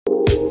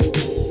All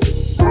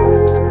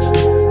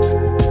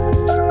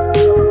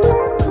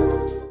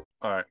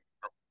right.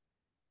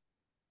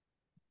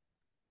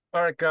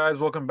 All right, guys,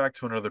 welcome back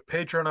to another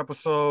Patreon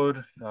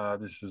episode.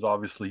 This is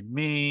obviously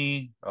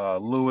me,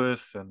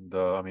 Lewis, and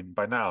I mean,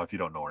 by now, if you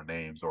don't know our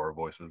names or our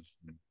voices,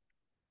 I mean,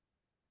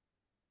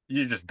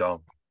 you're just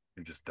dumb.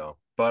 You're just dumb.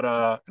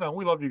 But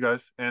we love you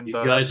guys, and You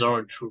guys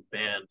aren't true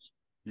fans.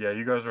 yeah,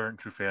 you guys aren't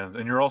true fans,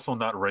 and you're also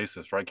not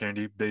racist, right,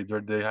 Candy? They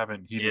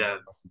haven't heeded Yeah,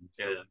 the lessons.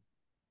 yeah.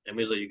 That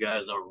means that you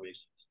guys aren't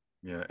racist.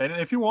 Yeah, and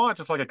if you want,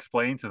 just like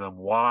explain to them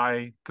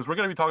why, because we're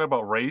gonna be talking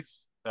about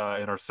race in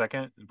our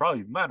second,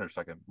 probably not in our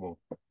second, well,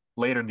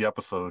 later in the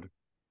episode.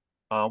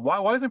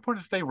 Why is it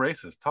important to stay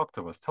racist? Talk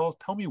to us. Tell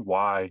me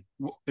why.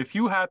 If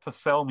you had to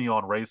sell me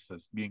on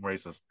being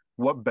racist,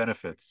 what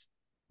benefits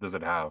does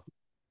it have?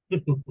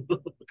 Because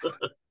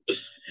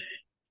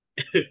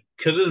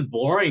it's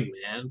boring,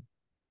 man.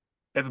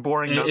 It's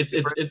boring not to It's be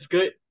it's racist.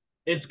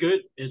 it's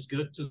good. It's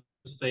good to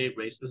say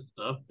racist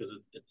stuff because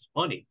it's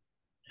funny.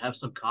 Have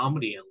some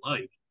comedy in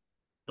life.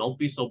 Don't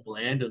be so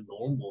bland and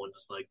normal and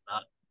just like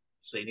not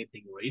say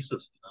anything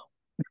racist.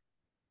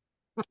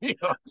 You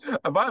know,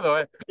 by the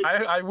way,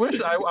 I wish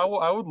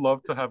I would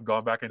love to have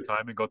gone back in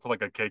time and go to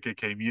like a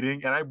KKK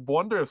meeting, and I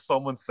wonder if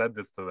someone said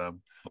this to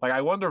them. Like,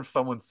 I wonder if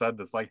someone said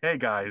this, like, "Hey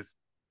guys,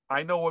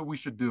 I know what we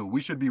should do.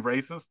 We should be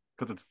racist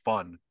because it's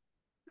fun."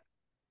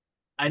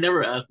 I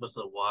never asked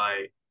myself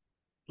why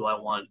do I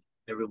want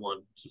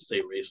everyone to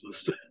say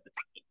racist.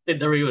 I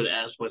never even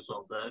asked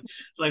myself that.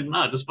 It's like,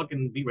 nah, just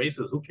fucking be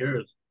racist. Who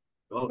cares?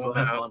 Go Don't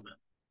have ask, fun, man.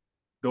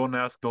 don't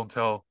ask, don't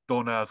tell.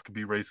 Don't ask,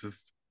 be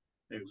racist.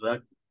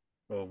 Exactly.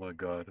 Oh my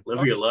God.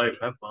 Live your life.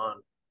 Have fun.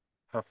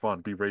 Have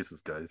fun. Be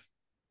racist, guys.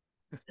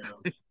 You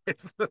know.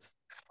 It's just,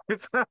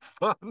 it's not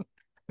fun.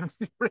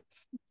 Be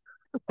racist.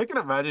 I can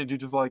imagine you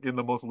just like in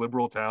the most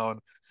liberal town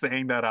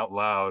saying that out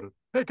loud.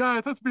 Hey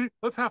guys,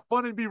 let's have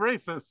fun and be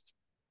racist.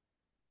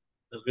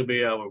 That's gonna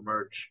be our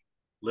merch.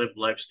 Live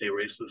life, stay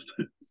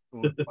racist.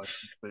 Live life and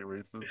stay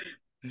racist.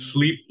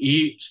 Sleep,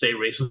 eat, stay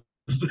racist.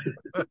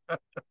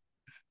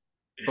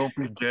 Don't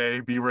be gay,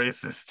 be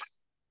racist.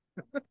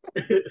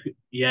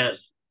 Yes.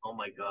 Oh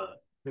my god.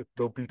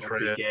 Don't be Don't be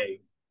trans.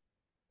 gay,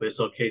 but it's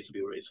okay to be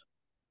racist.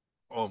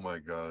 Oh my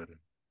God.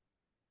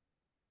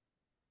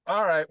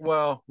 All right,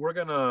 well, we're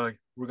gonna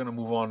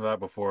move on to that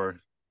before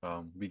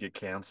we get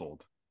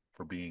canceled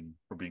for being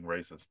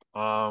racist.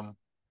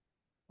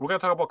 We're gonna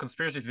talk about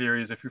conspiracy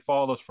theories. If you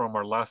followed us from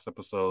our last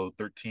episode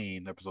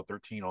 13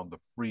 on the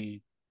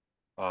free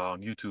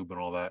on YouTube and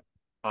all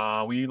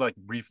that, we like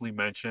briefly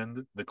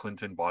mentioned the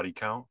Clinton body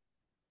count,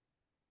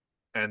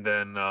 and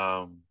then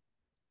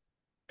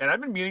and I've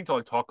been meaning to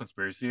like talk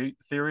conspiracy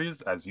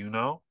theories, as you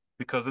know,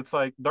 because it's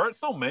like there are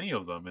so many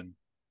of them, and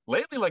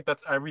lately, like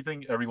that's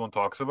everything everyone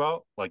talks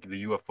about, like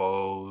the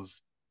UFOs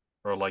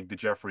or like the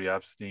Jeffrey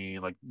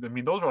Epstein. Like, I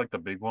mean, those are like the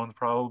big ones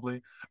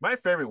probably. My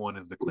favorite one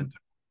is the Clinton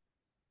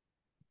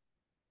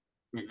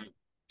Mm-hmm.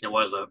 And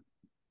what is that?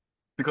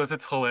 because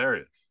it's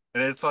hilarious,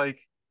 and it's like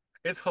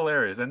it's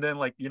hilarious. And then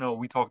like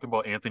we talked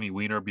about Anthony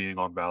Weiner being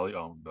on Valley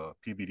on the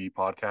PBD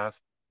podcast,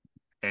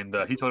 and he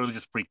Mm-hmm. totally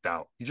just freaked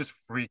out. He just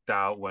freaked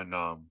out when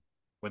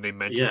they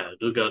mentioned. Yeah,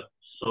 dude got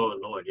so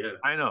annoyed. Yeah.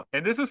 I know.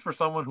 And this is for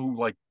someone who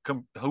like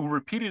who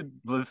repeated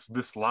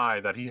this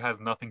lie that he has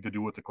nothing to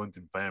do with the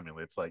Clinton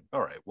family. It's like,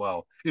 all right,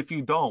 well, if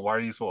you don't, why are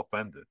you so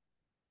offended?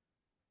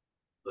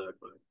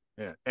 Exactly.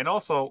 Yeah. And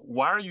also,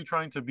 why are you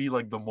trying to be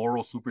like the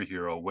moral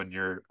superhero when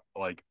you're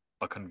like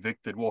a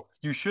convicted, well,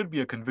 you should be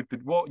a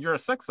convicted, well, you're a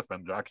sex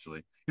offender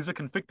actually. He's a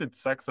convicted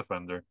sex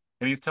offender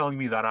and he's telling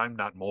me that I'm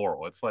not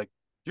moral. It's like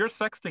you're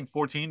sexting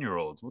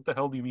 14-year-olds. What the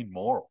hell do you mean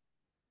moral?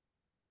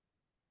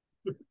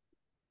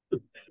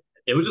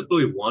 It was just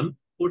only one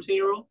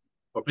 14-year-old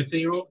or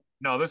 15-year-old.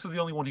 No, this is the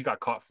only one he got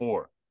caught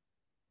for.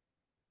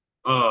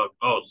 Oh.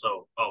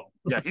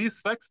 Yeah,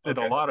 he's sexted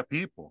a Okay. lot of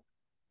people.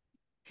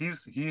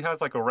 He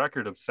has like a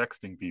record of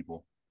sexting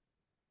people.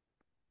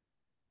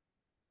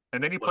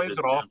 And then he What plays did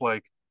it he do? off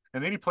like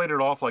and then he played it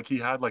off like he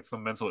had like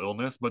some mental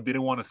illness, but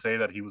didn't want to say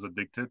that he was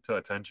addicted to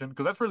attention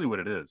because that's really what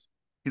it is.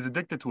 He's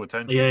addicted to Yeah,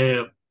 attention. yeah,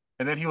 yeah.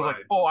 And then he was like,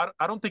 Right. "Oh,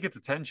 I don't think it's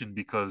attention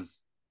because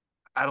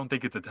I don't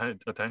think it's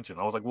attention."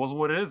 I was like, "Well, so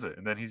what is it?"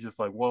 And then he's just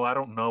like, "Well, I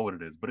don't know what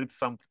it is, but it's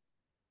something."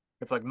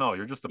 It's like, "No,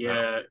 you're just a pedo.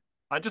 Yeah,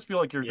 I just feel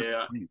like you're just a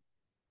yeah. creep."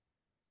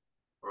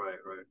 Right.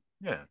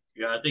 Yeah.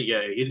 Yeah, I think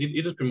yeah,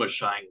 he just pretty much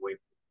shying away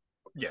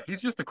from Yeah, that.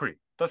 he's just a creep.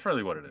 That's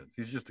really what it is.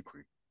 He's just a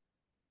creep.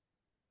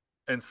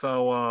 And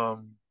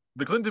so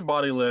the Clinton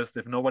body list,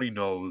 if nobody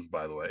knows,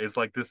 by the way, is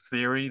like this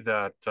theory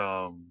that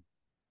the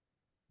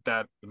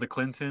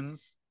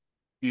Clintons,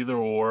 either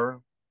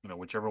or,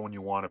 whichever one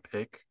you want to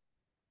pick,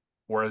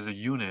 or as a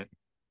unit,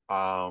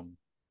 um,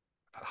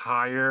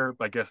 hire,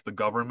 I guess, the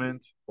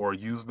government or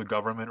use the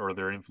government or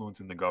their influence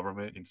in the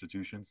government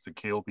institutions to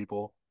kill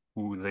people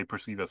who they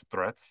perceive as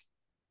threats,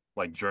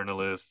 like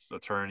journalists,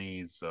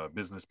 attorneys,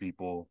 business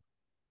people,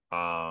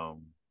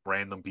 um,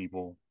 random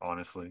people,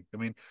 honestly. I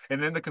mean,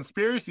 and then the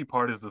conspiracy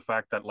part is the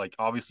fact that, like,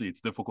 obviously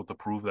it's difficult to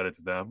prove that it's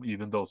them,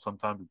 even though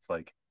sometimes it's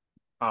like,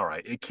 all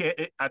right, it can't,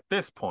 at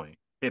this point.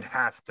 It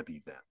has to be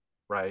them,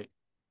 right?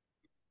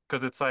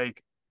 Because it's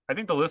like I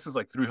think the list is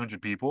like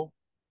 300 people.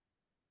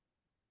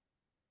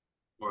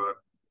 Or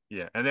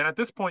Yeah, and then at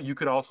this point, you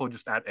could also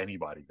just add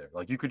anybody there.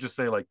 Like you could just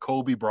say like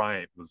Kobe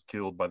Bryant was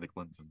killed by the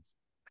Clintons,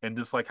 and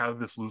just like have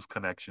this loose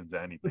connection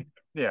to anything.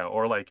 Yeah,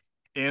 or like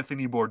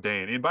Anthony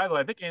Bourdain. And by the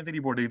way, I think Anthony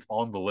Bourdain's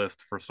on the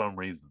list for some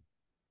reason.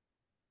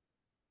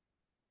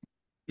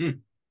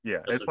 hmm,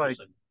 Yeah, that's it's like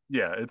interesting.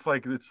 yeah, it's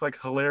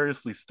like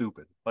hilariously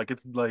stupid. Like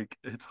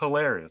it's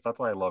hilarious. That's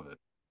why I love it.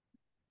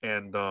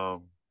 And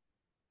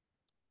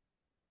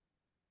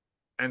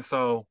and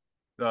so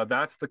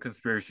that's the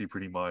conspiracy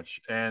pretty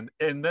much. And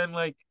then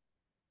like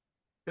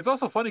it's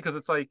also funny because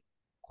it's like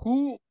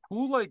who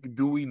like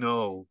do we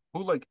know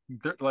who like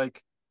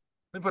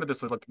let me put it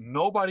this way, like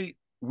nobody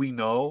we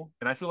know,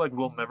 and I feel like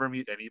we'll never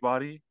meet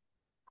anybody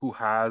who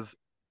has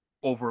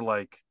over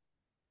like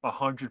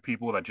 100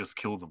 people that just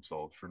killed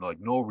themselves for like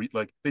no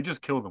like they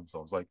just killed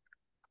themselves. Like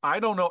I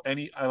don't know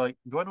any I like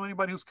do I know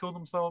anybody who's killed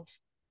themselves?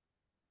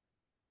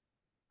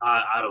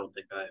 I don't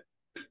think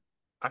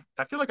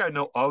I feel like I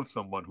know of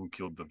someone who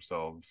killed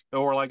themselves.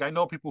 Or like I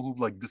know people who've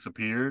like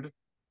disappeared.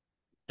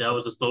 that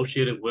was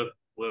associated with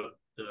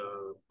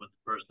the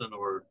person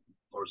or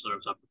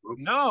certain type of group.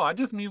 No, I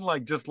just mean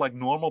like just like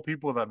normal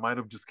people that might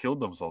have just killed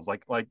themselves.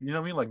 Like you know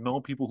what I mean? Like no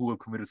people who have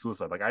committed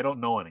suicide. Like I don't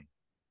know any.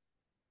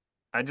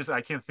 I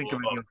can't think Well,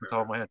 of any off the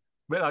top of okay. my head.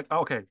 But like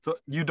okay, so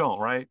you don't,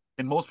 right?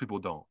 And most people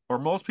don't. Or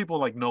most people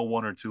like know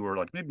one or two or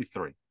like maybe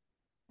three.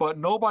 But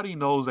nobody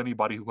knows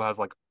anybody who has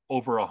like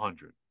over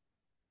 100.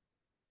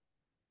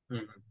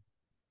 Mhm.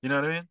 You know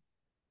what I mean?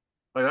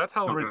 Like that's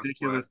how Okay, right.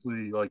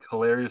 ridiculously like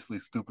hilariously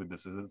stupid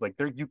this is. It's like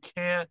there you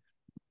can't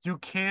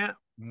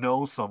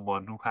know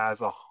someone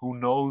who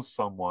knows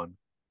someone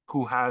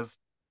who has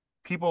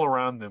people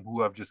around them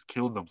who have just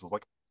killed themselves.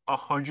 Like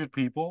 100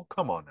 people?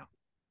 Come on now.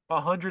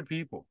 100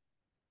 people.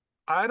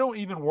 I don't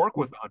even work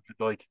with 100.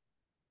 Like,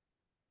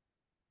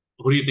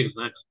 Who do you think is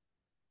next?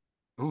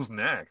 who's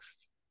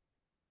next?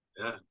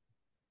 Yeah,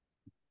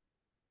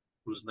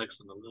 who's next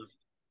on the list?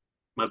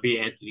 Might be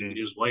Anthony Me.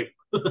 Weiner's wife.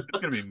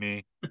 It's gonna be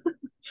me.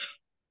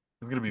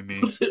 It's gonna be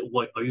me.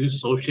 What are you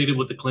associated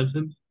with the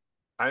Clintons?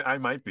 I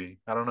might be.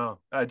 I don't know.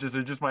 It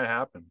just might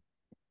happen.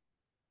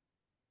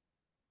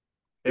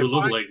 You If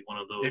look I like one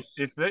of those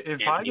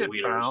if I Anthony get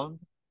Wieners. found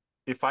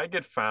if I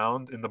get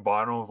found in the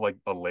bottom of like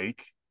a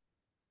lake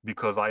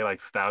because I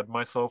like stabbed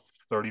myself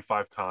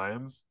 35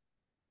 times,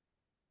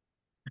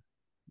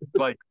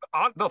 like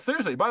no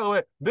seriously, by the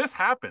way, this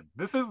happened.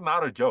 This is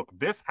not a joke.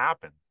 This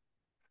happened.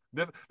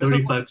 This is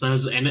 35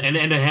 times and a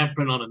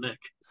handprint on the neck.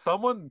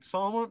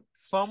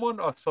 someone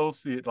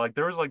associate like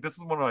there was like this is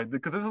one of my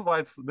because this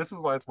is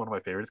why it's one of my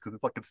favorites because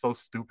it's like it's so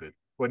stupid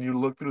when you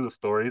look through the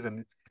stories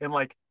and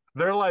like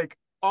they're like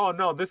oh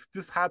no this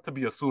had to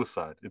be a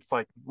suicide. It's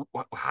like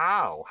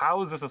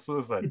how is this a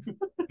suicide?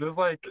 There's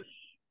like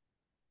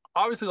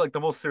obviously like the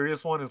most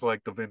serious one is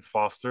like the Vince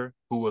Foster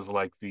who was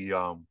like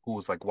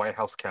White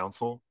House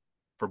counsel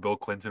for Bill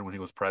Clinton when he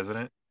was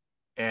president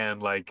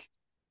and like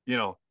you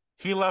know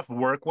he left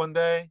work one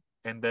day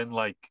and then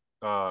like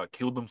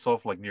killed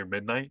himself like near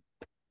midnight.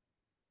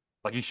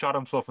 Like he shot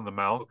himself in the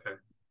mouth. Okay.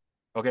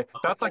 Okay,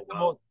 that's Oh like the wow.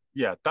 most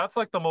yeah, that's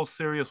like the most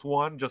serious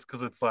one just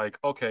because it's like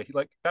okay,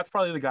 like that's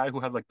probably the guy who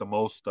had like the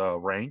most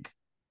rank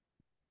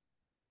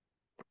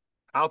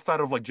outside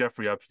of like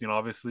Jeffrey Epstein,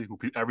 obviously,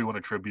 everyone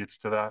attributes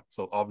to that.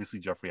 So obviously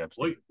Jeffrey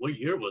Epstein. What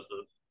year was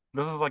this?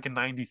 This is like in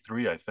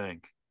 '93, I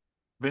think.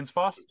 Vince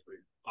Foster. 93.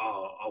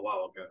 Oh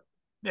wow. Okay.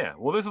 Yeah,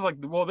 well this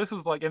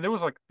is like and there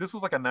was like this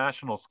was like a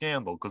national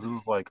scandal because it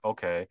was like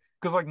okay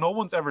because like no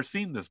one's ever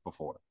seen this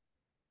before.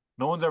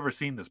 No one's ever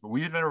seen this, but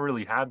we've never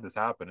really had this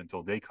happen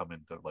until they come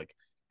into like,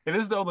 and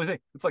this is the only thing.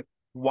 It's like,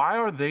 why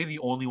are they the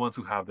only ones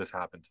who have this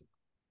happen to them?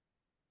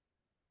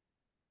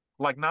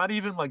 Like, not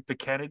even like the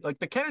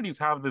Kennedys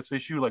have this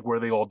issue, like where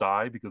they all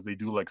die because they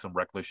do like some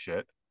reckless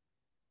shit,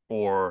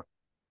 or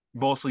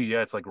mostly,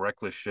 yeah, it's like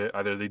reckless shit.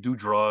 Either they do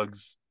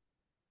drugs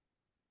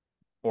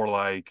or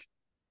like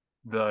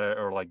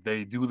or like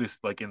they do this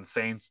like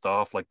insane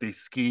stuff, like they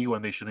ski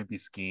when they shouldn't be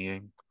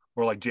skiing,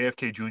 or like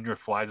JFK Jr.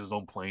 flies his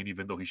own plane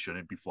even though he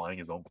shouldn't be flying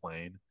his own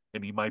plane,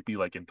 and he might be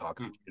like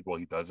intoxicated while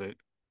he does it,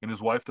 and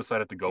his wife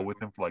decided to go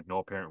with Mm-hmm. him for like no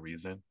apparent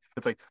reason.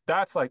 It's like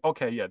that's like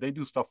okay, yeah, they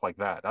do stuff like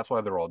that. That's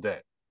why they're all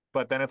dead.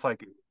 But then it's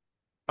like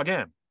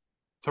again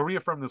to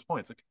reaffirm this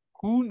point, it's like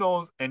who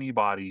knows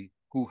anybody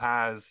who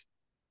has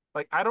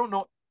like I don't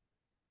know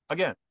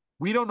again,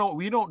 we don't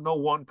know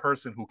one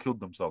person who killed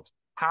themselves.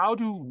 How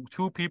do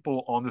two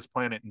people on this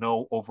planet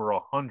know over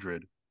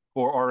 100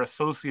 or are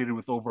associated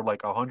with over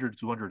like 100,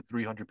 200,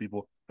 300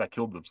 people that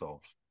killed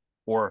themselves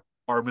or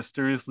are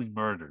mysteriously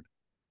murdered?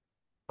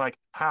 Like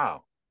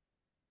how?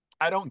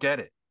 I don't get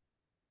it.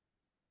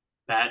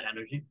 Bad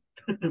energy.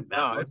 Bad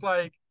No, luck. it's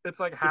like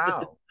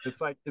how?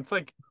 It's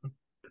like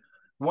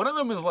one of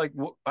them is like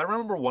I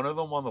remember one of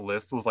them on the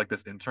list was like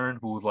this intern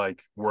who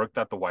like worked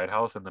at the White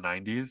House in the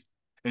 90s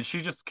and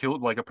she just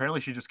killed like apparently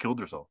she just killed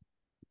herself.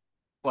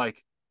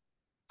 Like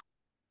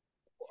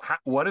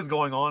what is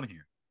going on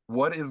here?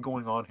 What is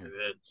going on here?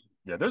 Good.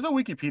 Yeah, there's a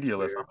Wikipedia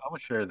list. Weird. I'm gonna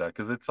share that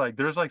because it's like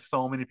there's like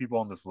so many people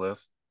on this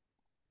list,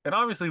 and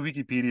obviously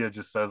Wikipedia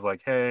just says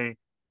like, hey,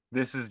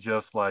 this is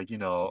just like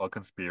a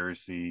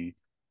conspiracy.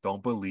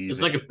 Don't believe It's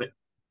it, like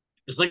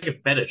it's like a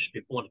fetish.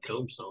 People want to kill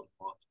themselves.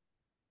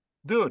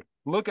 dude.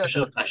 Look at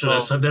okay, I should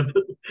have so said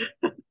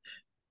that.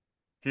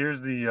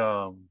 here's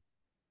the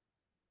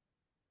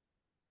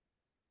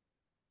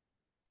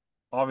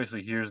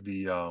obviously here's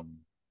the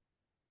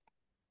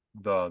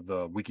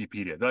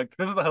Wikipedia. Like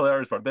this is the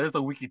hilarious part. There's a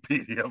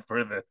Wikipedia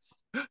for this.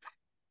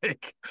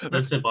 Like,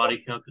 this Clinton is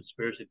body count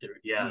conspiracy theory.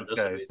 Yeah, that's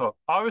okay. amazing. So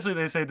obviously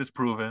they say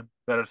disproven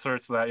that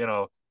asserts that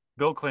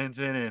Bill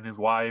Clinton and his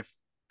wife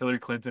Hillary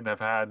Clinton have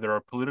had their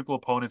political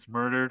opponents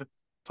murdered,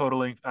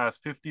 totaling as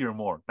 50 or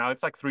more. Now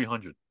it's like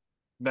 300.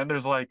 Then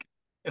there's like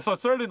so it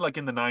started like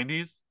in the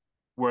 90s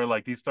where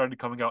like these started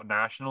coming out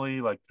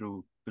nationally like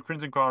through the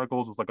Clinton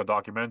Chronicles was like a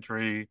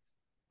documentary.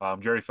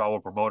 Jerry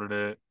Falwell promoted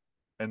it.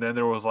 And then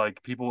there was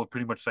like people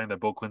pretty much saying that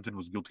Bill Clinton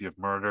was guilty of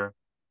murder.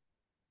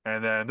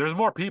 And then there's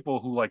more people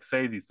who like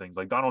say these things.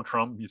 Like Donald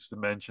Trump used to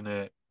mention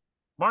it.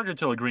 Marjorie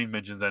Taylor Greene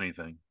mentions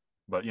anything,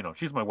 but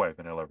she's my wife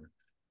and I love her.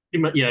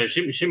 Yeah,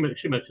 she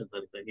mentions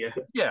anything. Yeah,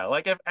 Yeah,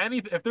 like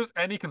if there's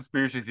any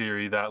conspiracy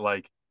theory that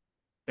like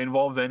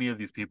involves any of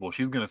these people,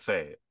 she's gonna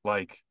say it.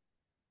 Like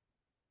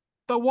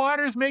the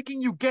water's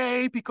making you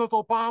gay because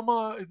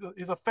Obama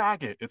is a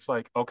faggot. It's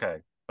like okay,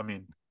 I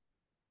mean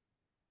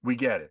we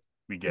get it,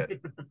 we get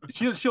it.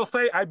 She'll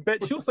say I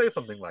bet she'll say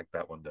something like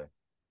that one day.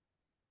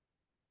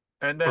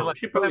 And then oh, like,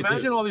 she but probably did.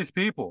 imagine all these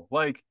people.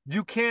 Like,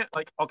 you can't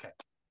like, okay,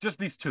 just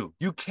these two.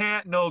 You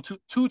can't know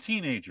two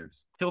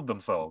teenagers killed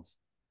themselves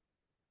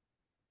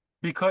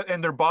because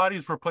and their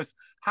bodies were placed.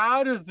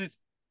 How does this?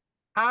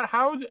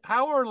 How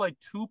are like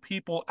two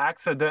people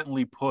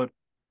accidentally put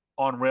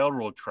on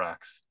railroad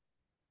tracks?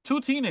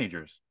 Two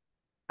teenagers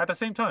at the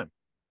same time.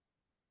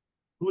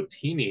 Who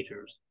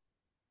teenagers?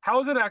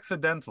 How is it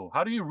accidental?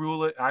 How do you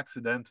rule it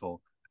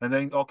accidental? And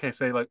then okay,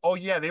 say like, oh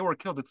yeah, they were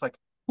killed. It's like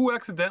who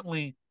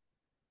accidentally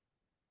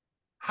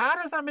how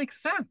does that make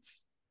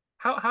sense?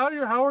 How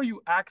are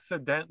you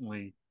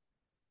accidentally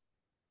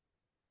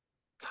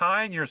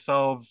tying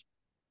yourselves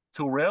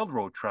to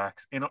railroad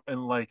tracks and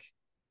like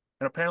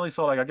and apparently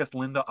so like I guess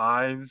Linda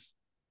Ives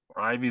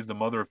or Ivy's the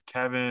mother of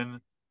Kevin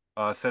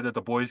said that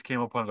the boys came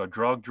upon a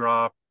drug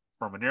drop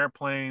from an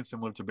airplane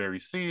similar to Barry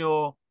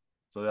Seal.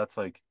 So that's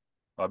like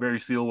Barry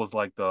Seal was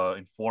like the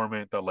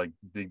informant that like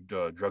did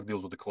drug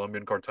deals with the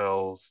Colombian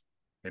cartels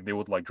and they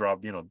would like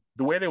drop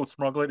the way they would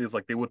smuggle it is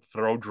like they would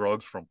throw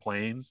drugs from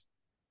planes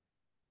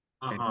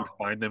Uh and huh. you'd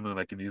find them in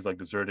like in these like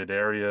deserted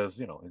areas,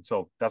 and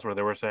so that's what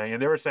they were saying.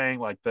 And they were saying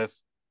like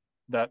this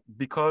that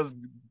because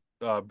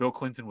Bill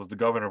Clinton was the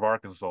governor of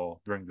Arkansas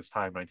during this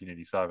time,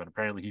 1987,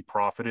 apparently he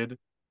profited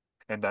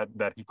and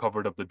that he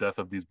covered up the death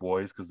of these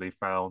boys because they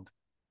found.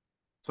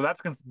 So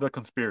that's the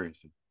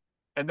conspiracy.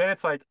 And then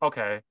it's like,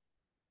 okay,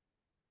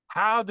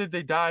 how did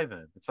they die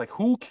then? It's like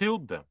who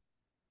killed them?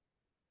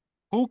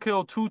 Who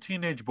killed two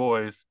teenage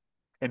boys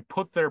and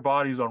put their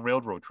bodies on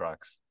railroad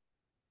tracks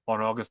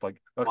on August? Like,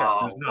 okay, there's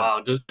Wow, none.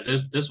 wow.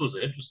 This was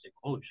interesting.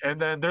 Holy shit.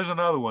 And then there's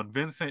another one,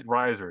 Vincent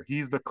Reiser.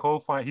 He's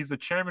the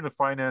chairman of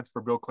finance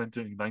for Bill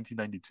Clinton in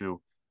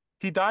 1992.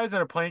 He dies in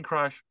a plane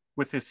crash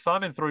with his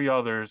son and three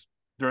others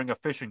during a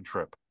fishing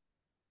trip.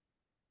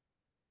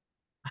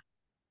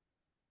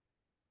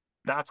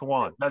 That's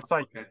one. That's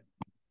like Okay.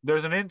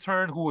 there's an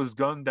intern who was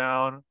gunned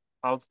down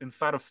out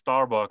inside of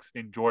Starbucks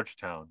in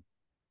Georgetown,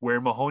 where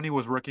Mahoney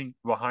was working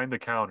behind the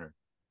counter.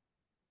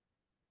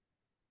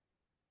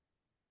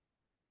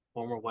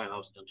 Former White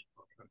House attention.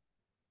 Okay.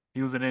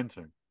 He was an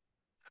intern.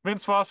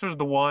 Vince Foster's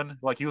the one,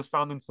 like he was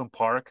found in some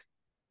park,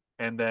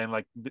 and then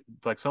like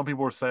some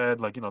people were said,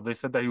 like, they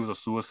said that he was a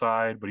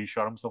suicide, but he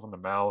shot himself in the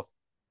mouth.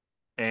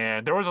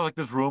 And there was like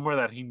this rumor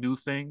that he knew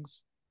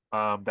things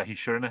that he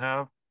shouldn't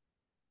have.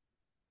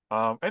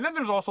 And then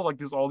there's also like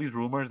all these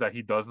rumors that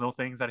he does know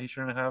things that he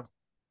shouldn't have.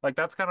 Like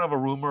that's kind of a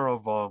rumor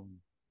of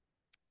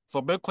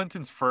so Bill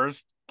Clinton's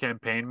first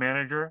campaign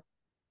manager,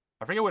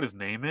 I forget what his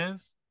name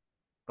is,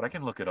 but I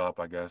can look it up,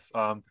 I guess.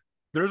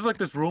 There's like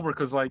this rumor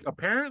because like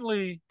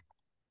apparently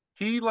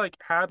he like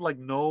had like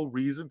no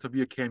reason to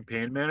be a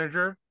campaign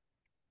manager,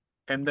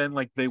 and then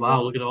like they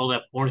Wow, want look at all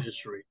that porn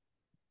history.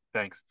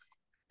 thanks.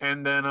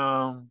 And then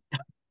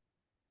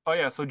oh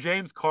yeah, so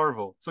James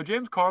Carville. So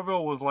James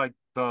Carville was like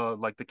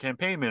the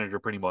campaign manager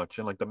pretty much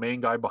and like the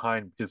main guy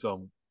behind his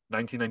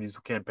 1992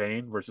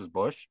 campaign versus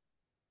Bush.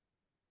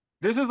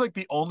 This is like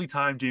the only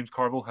time James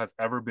Carville has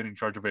ever been in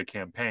charge of a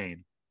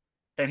campaign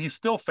and he's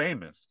still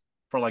famous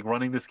for like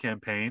running this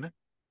campaign.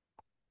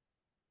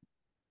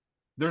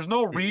 There's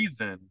no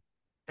reason.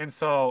 And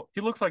so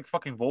he looks like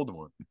fucking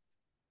Voldemort.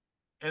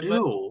 And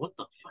then Ew, what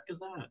the fuck is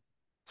that?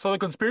 so the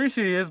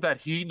conspiracy is that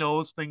he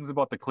knows things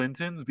about the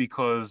Clintons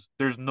because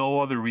there's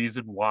no other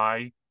reason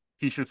why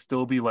he should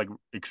still be like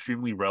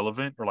extremely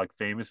relevant or like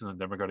famous in the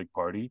Democratic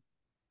Party.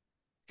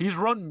 He's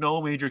run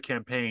no major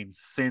campaigns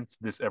since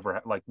this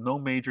like no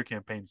major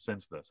campaign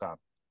since this happened.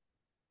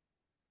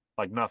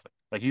 Like nothing.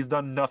 Like he's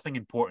done nothing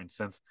important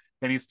since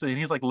and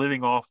he's like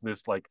living off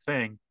this like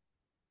thing.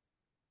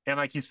 and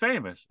like he's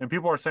famous, and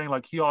people are saying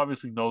like he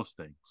obviously knows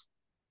things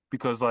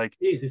because like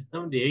Jeez, he's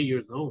 78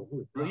 years old.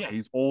 Holy crap. yeah,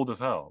 he's old as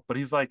hell, but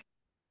he's like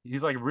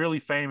really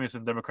famous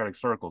in Democratic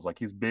circles. Like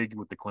he's big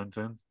with the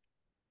Clintons,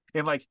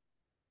 and like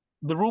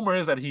the rumor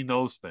is that he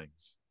knows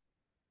things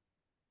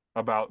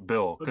about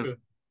Bill Okay.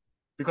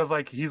 because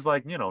like he's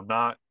like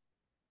not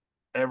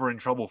ever in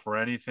trouble for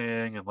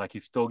anything, and like he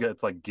still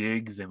gets like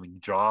gigs and like,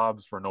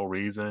 jobs for no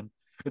reason.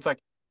 It's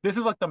like this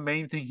is like the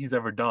main thing he's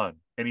ever done,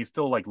 and he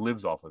still like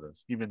lives off of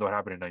this, even though it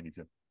happened in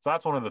 '92. So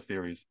that's one of the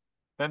theories.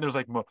 Then there's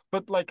like,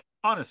 but like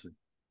honestly,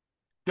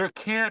 there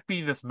can't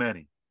be this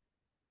many.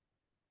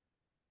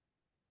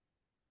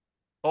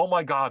 Oh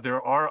my God, there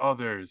are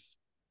others.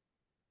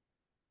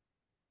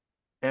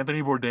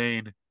 Anthony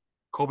Bourdain,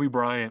 Kobe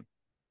Bryant,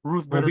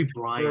 Ruth Bader Kobe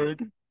Bryant.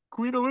 Ginsburg,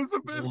 Queen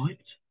Elizabeth. What?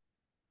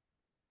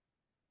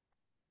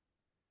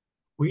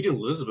 Queen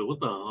Elizabeth, what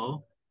the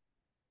hell?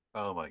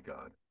 Oh my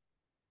God.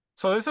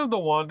 So this is the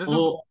one. This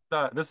is the one Well,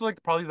 that this is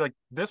like probably like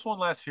this one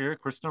last year.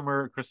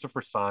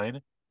 Christopher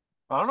Sign.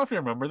 I don't know if you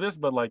remember this,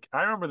 but like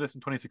I remember this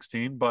in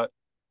 2016. But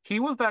he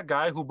was that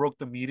guy who broke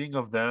the meeting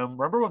of them.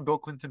 Remember when Bill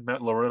Clinton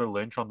met Loretta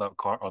Lynch on the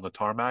car on the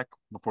tarmac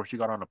before she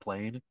got on a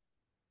plane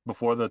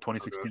before the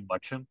okay. 2016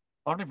 election?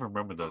 I don't even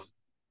remember Uh, this.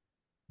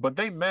 But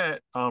they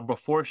met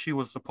before she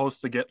was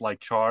supposed to get like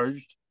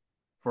charged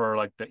for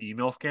like the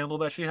email scandal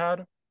that she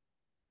had.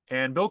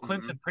 And Bill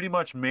mhm, Clinton pretty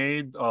much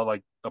made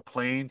like the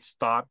plane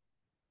stop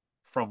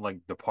from like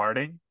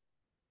departing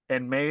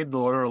and made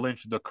Loretta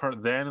Lynch the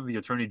current then the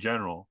Attorney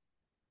General,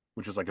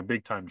 which is like a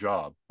big time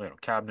job,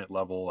 cabinet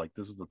level. Like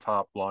this is the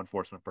top law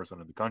enforcement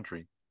person in the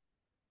country.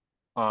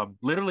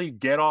 Literally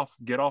get off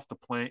the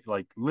plane,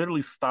 like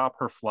literally stop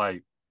her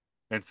flight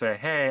and say,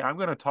 "Hey, I'm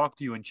gonna talk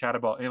to you and chat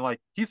about." And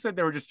like he said,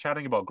 they were just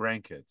chatting about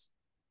grandkids,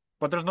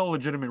 but there's no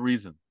legitimate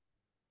reason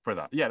for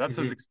that. Yeah, that's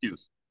his mhm,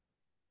 excuse.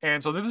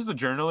 And so this is the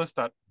journalist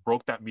that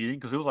broke that meeting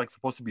because it was like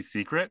supposed to be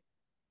secret.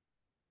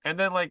 And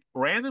then like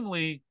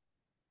randomly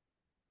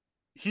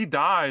he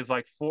dies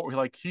like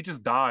he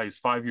just dies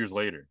 5 years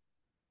later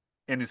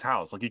in his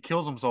house. Like he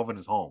kills himself in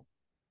his home.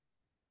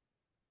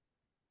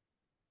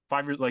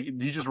 5 years like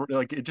he just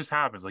like it just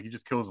happens. Like he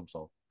just kills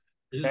himself.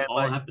 This is And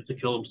all like happened to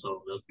kill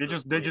himself. That's they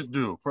crazy. just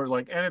do for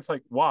like and it's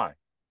like why?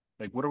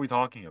 Like what are we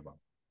talking about?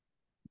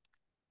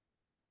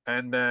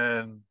 And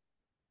then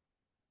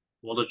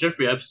Well, the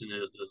Jeffrey Epstein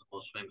is the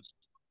most famous.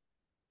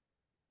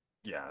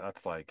 yeah,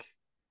 that's like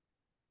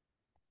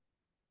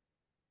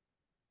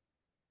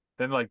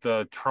then like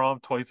the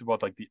Trump tweets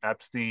about like the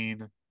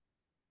Epstein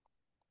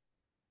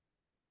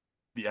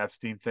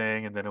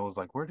thing, and then it was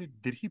like, where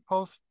did he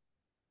post?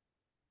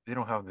 They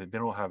don't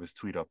have his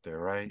tweet up there,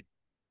 right?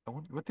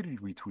 What did he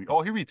retweet?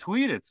 Oh, he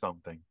retweeted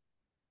something.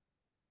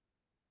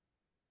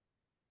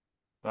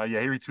 Yeah,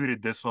 he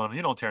retweeted this one.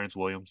 Terrence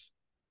Williams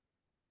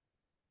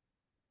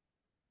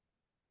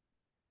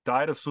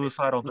died of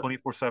suicide on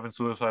 24/7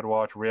 suicide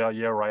watch. Yeah,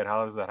 yeah, right.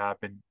 How does that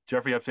happen?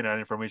 Jeffrey Epstein had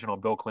information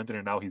on Bill Clinton,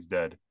 and now he's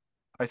dead.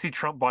 I see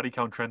Trump body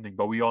count trending,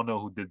 but we all know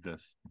who did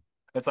this.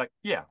 It's like,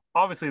 yeah,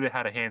 obviously they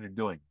had a hand in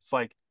doing. It's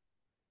like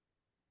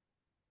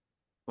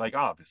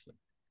obviously.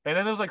 And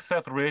then there's like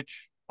Seth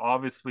Rich.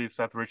 Obviously,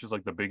 Seth Rich is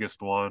like the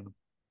biggest one.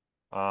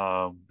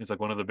 He's like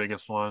one of the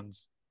biggest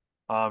ones.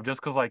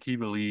 Just because like he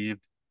believed,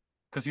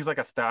 because he's like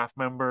a staff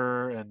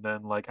member, and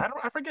then like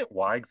I forget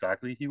why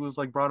exactly he was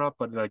like brought up,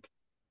 but like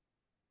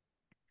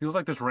he was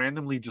like just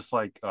randomly just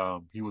like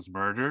he was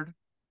murdered,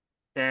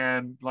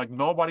 and like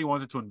nobody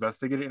wanted to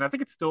investigate it, and I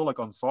think it's still like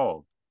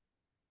unsolved.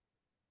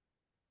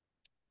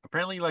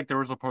 Apparently, like there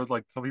was a report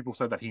like some people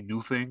said that he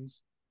knew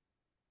things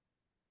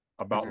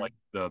about Mhm, like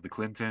the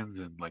Clintons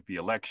and like the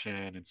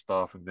election and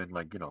stuff, and then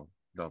like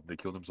they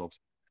killed themselves.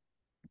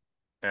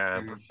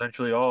 And mhm.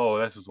 potentially, oh,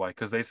 this is why,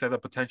 because they said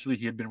that potentially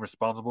he had been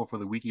responsible for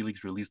the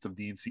WikiLeaks release of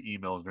DNC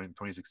emails during the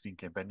 2016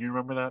 campaign. Do you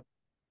remember that?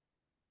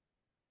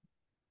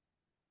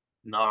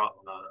 No,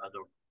 no, I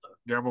don't.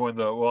 Do you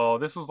remember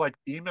this was like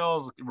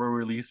emails were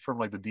released from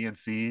like the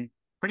DNC.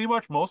 Pretty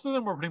much most of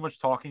them were pretty much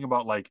talking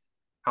about like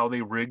how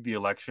they rigged the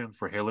election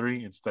for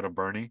Hillary instead of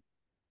Bernie.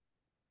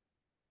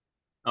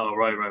 Oh,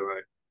 right, right,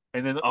 right.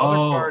 And then the other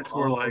Oh, parts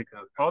were oh, like okay,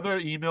 okay. other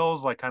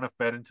emails like kind of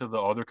fed into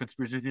the other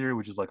conspiracy theory,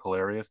 which is like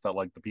hilarious that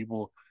like the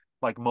people,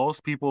 like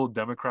most people,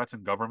 Democrats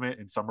in government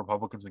and some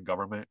Republicans in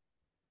government,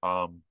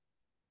 um,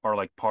 are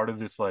like part of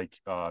this like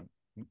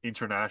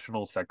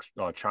international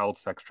child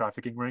sex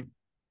trafficking ring.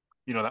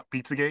 You know that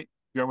Pizzagate?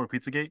 You remember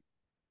Pizzagate?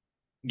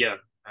 Yeah,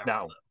 I remember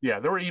Now, yeah,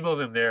 there were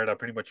emails in there that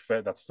pretty much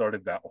that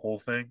started that whole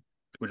thing,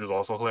 which was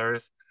also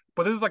hilarious.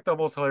 But this is like the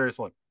most hilarious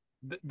one.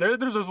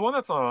 There's one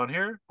that's not on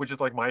here, which is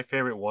like my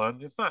favorite one.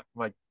 It's not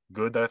like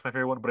good that it's my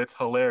favorite one, but it's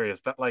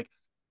hilarious that like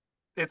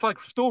it's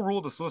like still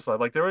ruled a suicide.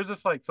 Like there was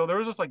this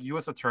like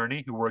U.S.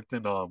 attorney who worked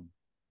in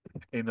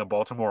the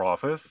Baltimore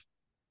office,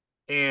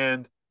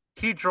 and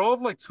he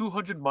drove like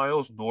 200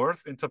 miles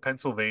north into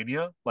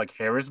Pennsylvania, like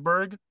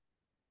Harrisburg,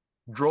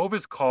 drove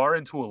his car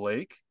into a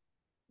lake,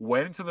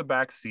 went into the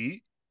back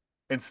seat,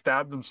 and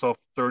stabbed himself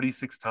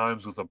 36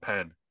 times with a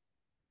pen.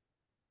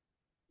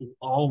 that.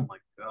 Oh my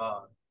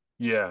God.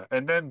 Yeah,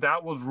 and then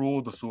that was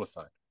ruled a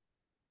suicide.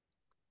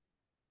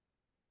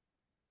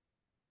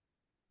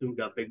 Dude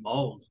got big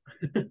balls.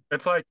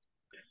 It's like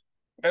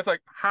it's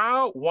like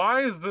how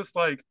why is this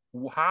like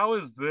how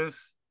is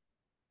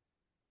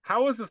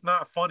this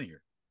not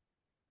funnier?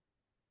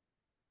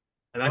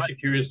 I'm Like actually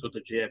curious what the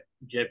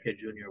JFK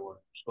Jr. was.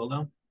 Scroll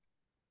down.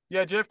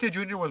 yeah, JFK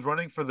Jr. was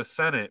running for the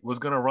Senate, was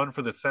gonna run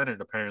for the Senate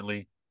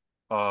apparently.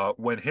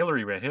 When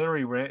Hillary ran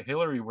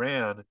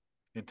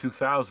in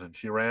 2000.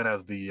 She ran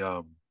as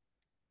the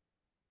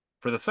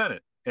for the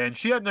Senate. And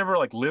she had never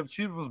like lived,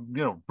 she was,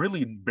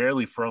 really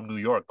barely from New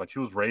York. Like she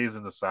was raised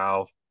in the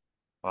South.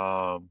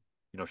 Um,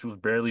 she was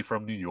barely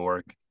from New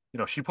York.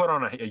 She put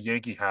on a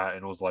Yankee hat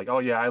and was like, "Oh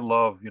yeah, I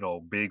love,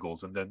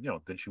 bagels." And then,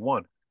 then she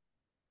won.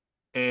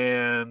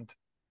 And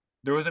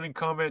there was an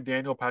incumbent,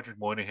 Daniel Patrick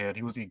Moynihan.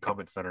 He was the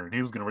incumbent senator, and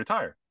he was going to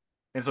retire.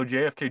 And so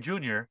JFK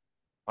Jr.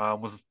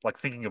 Was like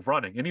thinking of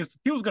running, and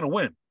he was going to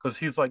win because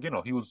he's like,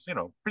 he was,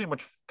 pretty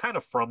much kind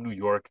of from New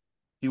York.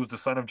 He was the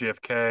son of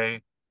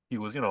JFK. He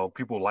was,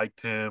 people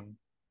liked him.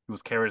 He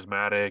was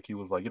charismatic. He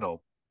was like,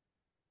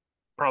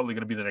 probably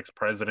going to be the next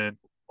president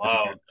if he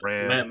Wow.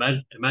 ran.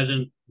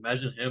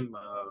 Imagine him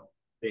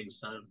being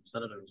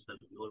senator instead of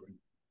Hillary.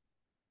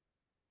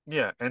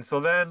 Yeah, and so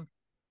then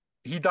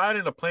he died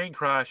in a plane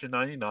crash in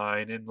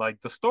 '99, and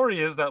like the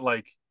story is that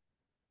like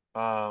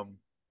um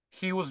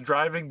he was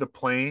driving the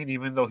plane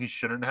even though he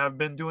shouldn't have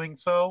been doing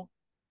so.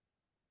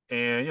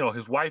 And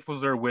his wife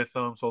was there with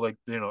him, so like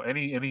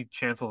any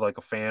chance of like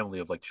a family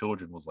of like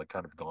children was like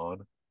kind of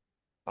gone.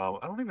 I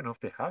don't even know if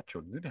they had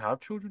children. Did they have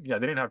children? Yeah,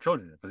 they didn't have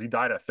children because he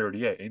died at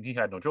 38 and he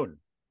had no children.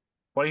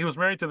 But he was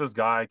married to this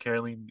guy,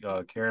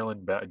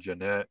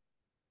 Jeanette.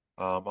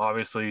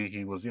 Obviously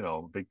he was,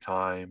 big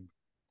time.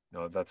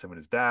 That's him and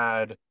his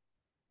dad.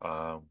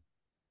 Um,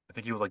 I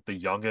think he was like the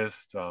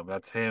youngest.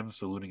 That's him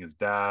saluting his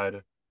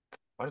dad.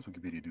 Why does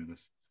Wikipedia do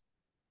this?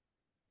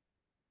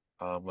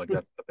 Like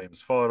that's the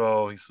famous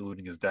photo. He's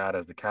saluting his dad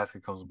as the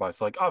casket comes by.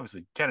 So like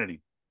obviously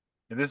Kennedy,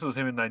 and this was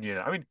him in '98.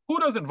 I mean, who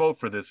doesn't vote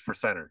for this for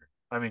senator?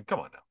 I mean, come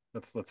on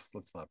now. Let's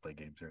not play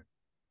games here.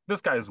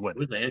 This guy is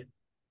winning. Who's that?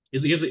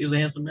 He's a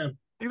handsome man.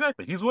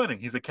 Exactly. He's winning.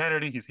 He's a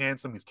Kennedy. He's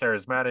handsome. He's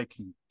charismatic.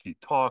 He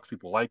talks.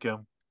 People like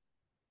him.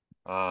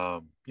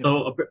 Um, you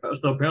know.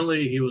 So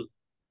apparently he was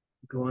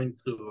going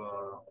to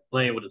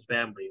play with his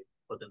family,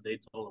 but then they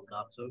told him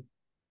not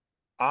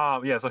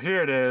to. Yeah. So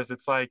here it is.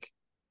 It's like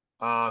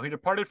he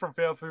departed from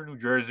Fairfield, New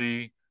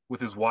Jersey, with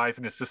his wife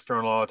and his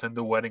sister-in-law, attended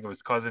the wedding of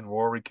his cousin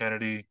Rory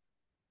Kennedy.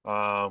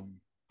 Um,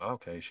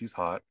 okay, she's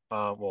hot.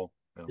 Well,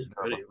 no, He's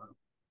never mind. pretty. Man.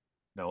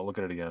 No, look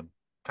at it again.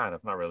 Kind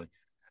of, not really.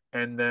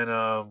 And then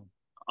Oh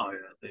yeah,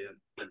 they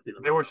see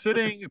them they were around.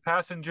 sitting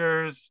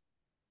passengers.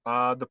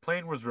 The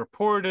plane was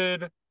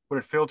reported, but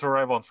it failed to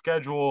arrive on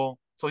schedule.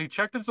 So he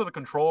checked into the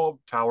control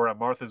tower at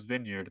Martha's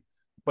Vineyard,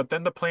 but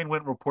then the plane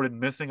went reported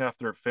missing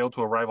after it failed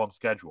to arrive on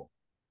schedule.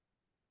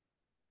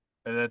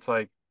 And it's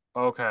like,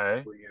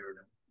 okay, Weird.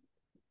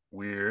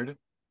 weird.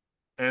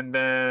 And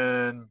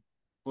then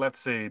let's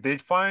see, they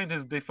find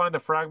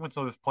the fragments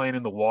of his plane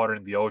in the water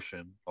in the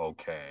ocean.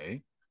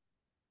 Okay.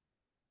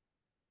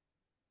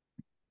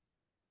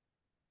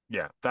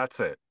 Yeah, that's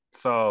it.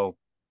 So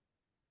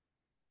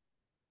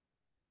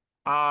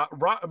I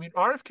mean,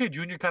 RFK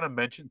Jr. kind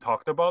of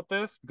talked about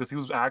this because he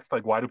was asked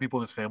like, why do people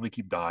in his family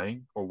keep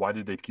dying, or why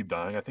did they keep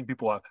dying? I think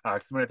people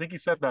asked him, and I think he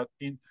said that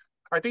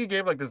I think he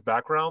gave like this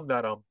background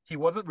that he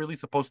wasn't really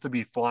supposed to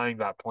be flying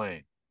that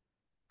plane.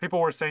 People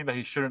were saying that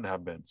he shouldn't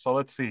have been. So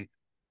let's see.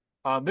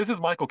 This is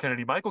Michael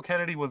Kennedy. Michael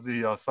Kennedy was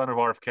the son of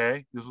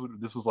RFK.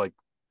 This was like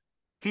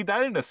he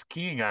died in a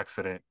skiing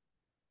accident.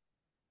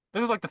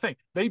 This is like the thing.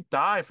 They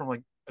die from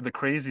like the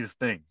craziest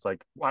things.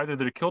 Like either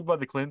they're killed by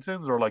the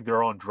Clintons or like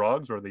they're on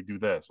drugs or they do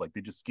this. Like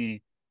they just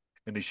ski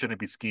and they shouldn't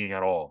be skiing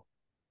at all.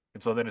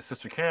 And so then his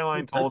sister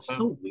Caroline Dude, that's told him,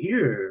 so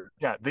weird.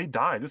 yeah, they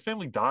die. This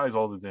family dies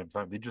all the damn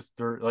time.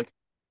 They're like,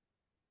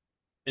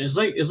 And it's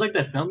like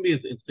that family is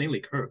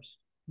insanely cursed.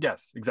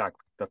 yes, exactly.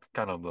 That's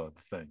kind of the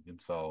thing.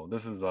 And so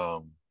this is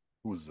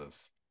who's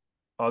this?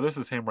 Oh, this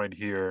is him right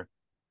here.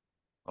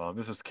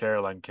 This is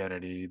Caroline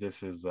Kennedy.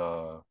 This is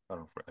I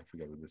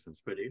forget who this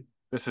is. Pretty.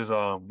 This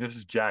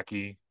is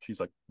Jackie. She's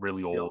like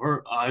really Yo, old.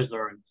 her eyes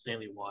are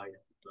insanely wide.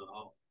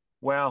 So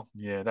Well,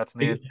 yeah, that's she,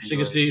 Nancy, she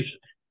can right? see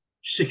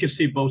she can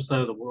see both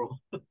sides of the world.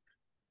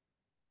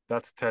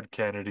 That's Ted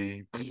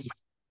Kennedy.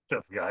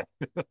 This guy,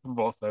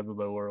 both sides of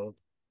the world.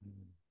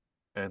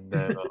 And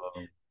then,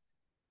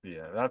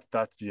 yeah, that's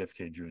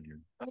JFK Jr.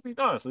 I mean,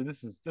 honestly,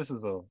 this is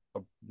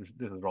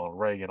Ronald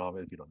Reagan.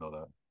 If you don't know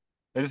that,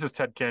 and this is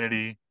Ted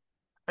Kennedy.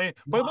 I mean,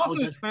 but Wow,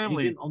 that's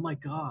Hagen. Oh my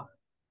god.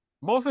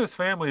 most of his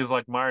family is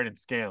like mired in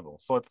scandal.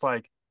 So it's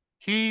like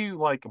he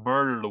like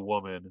murdered a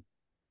woman.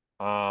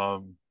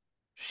 Um,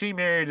 she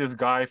married this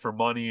guy for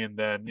money, and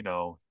then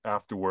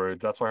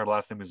afterwards, that's why her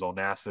last name is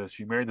Onassis.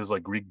 She married this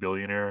like Greek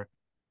billionaire.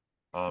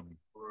 Um,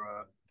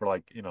 Bruh. for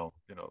like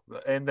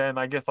and then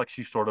I guess like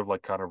she sort of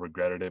like kind of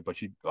regretted it, but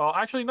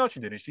actually no,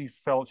 she didn't. She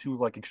felt she was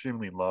like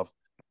extremely in love.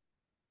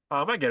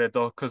 I get it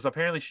though, because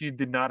apparently she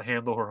did not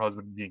handle her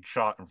husband being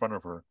shot in front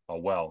of her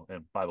well.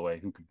 And by the way,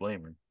 who could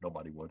blame her?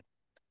 Nobody would.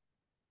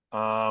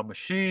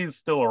 She's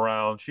still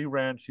around. She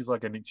ran. She's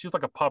like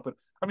a puppet.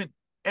 I mean,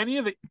 any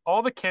of the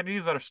all the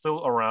Kennedys that are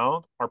still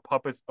around are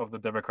puppets of the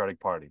Democratic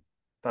Party.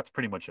 That's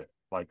pretty much it.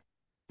 Like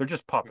they're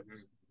just Hmm.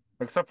 puppets,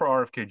 except for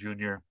RFK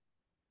Jr.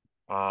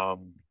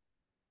 Um,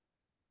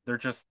 they're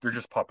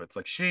just puppets.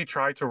 Like she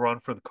tried to run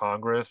for the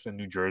Congress in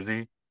New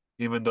Jersey,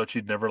 even though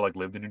she'd never like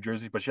lived in New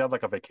Jersey, but she had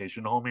like a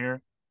vacation home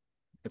here,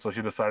 and so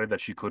she decided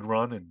that she could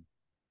run, and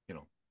you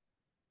know,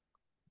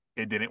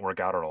 it didn't work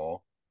out at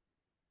all.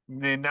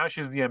 And now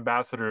she's the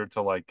ambassador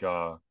to like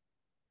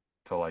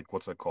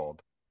what's it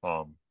called?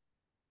 Um,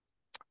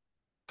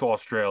 to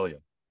Australia.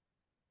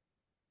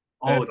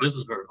 And Oh, it's like this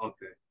is her.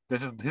 Okay.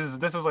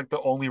 this is like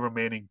the only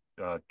remaining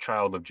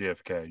child of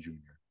JFK Jr.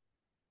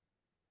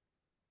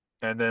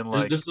 And then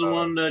This is the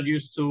one that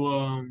used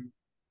to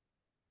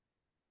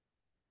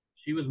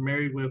she was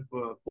married with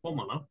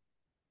Cuomo, no?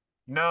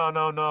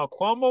 no.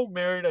 Cuomo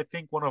married I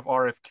think one of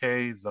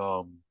RFK's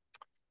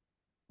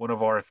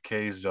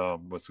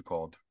what's it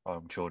called?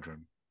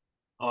 Children.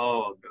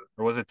 Oh, okay.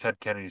 Or was it Ted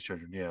Kennedy's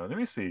children? Yeah, let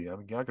me see. I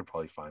mean, I could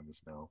probably find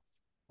this now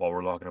while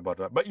we're talking about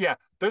that. But yeah,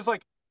 there's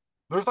like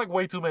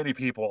way too many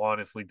people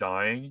honestly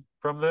dying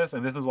from this,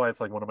 and this is why it's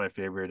like one of my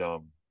favorite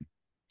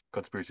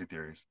conspiracy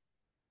theories.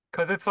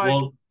 Because it's like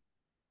Well,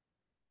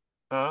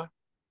 uh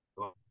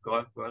go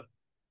ahead, go ahead.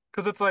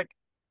 because it's like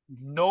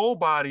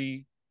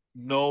nobody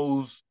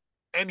knows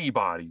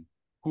anybody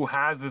who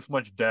has this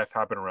much death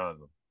happen around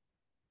them.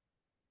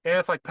 And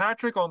it's like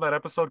Patrick on that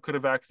episode could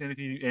have asked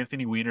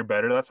Anthony Weiner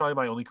better. That's probably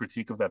my only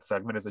critique of that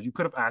segment is that you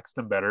could have asked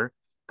him better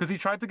because he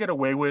tried to get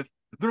away with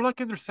they're like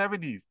in their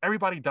 70s.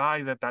 Everybody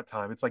dies at that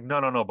time. It's like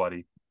no,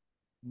 buddy.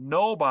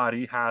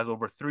 Nobody has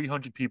over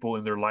 300 people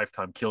in their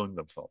lifetime killing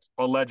themselves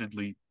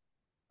allegedly.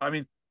 I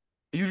mean,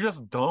 you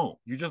just don't.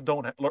 You just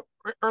don't.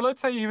 Or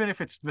let's say even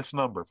if it's this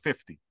number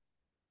 50.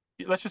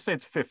 Let's just say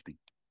it's 50.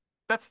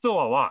 That's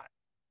still a lot.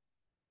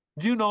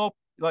 You know,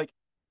 like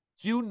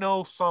you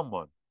know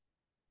someone.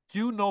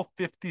 You know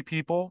 50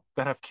 people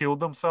that have killed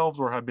themselves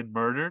or have been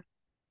murdered.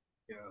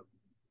 Yeah.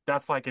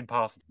 That's like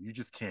impossible. You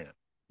just can't.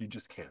 You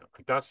just can't.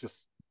 Like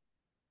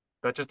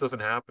that just doesn't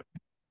happen.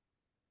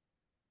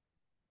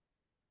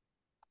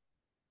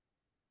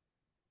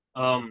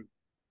 Um,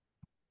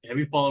 have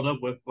you followed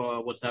up with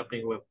what's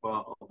happening with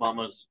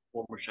Obama's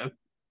former chef?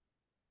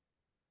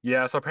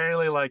 Yeah, so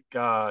apparently like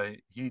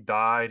he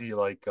died. He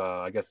like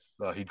I guess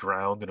he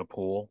drowned in a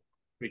pool.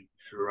 Reach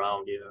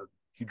around, yeah.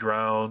 He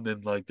drowned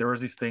and like there was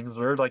these things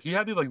where like he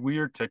had these like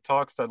weird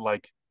TikToks that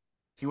like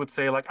he would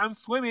say like I'm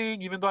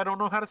swimming even though I don't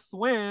know how to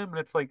swim and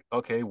it's like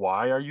okay,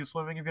 why are you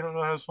swimming if you don't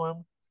know how to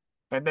swim?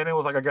 And then it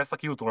was like I guess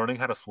like he was learning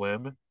how to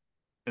swim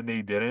and then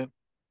he didn't.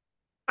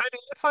 I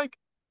mean, it's like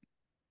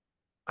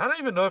I don't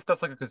even know if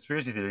that's like a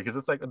conspiracy theory because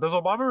it's like, does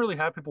Obama really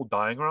have people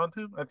dying around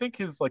him? I think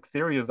his like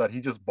theory is that he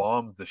just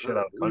bombs the shit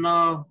out of countries.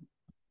 No,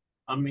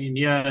 I mean,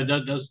 yeah,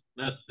 that's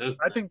I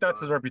that. think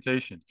that's his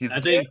reputation. He's I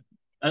gay. think,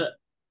 I,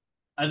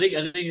 I think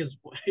his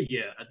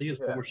yeah, I think his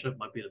Yeah. former chef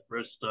might be the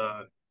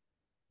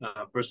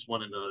first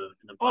one in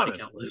the body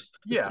count Honestly, list.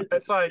 yeah.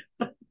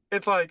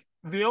 It's like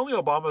the only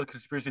Obama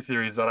conspiracy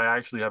theories that I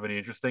actually have any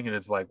interesting, and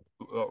it's like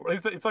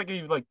it's like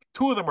even like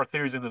two of them are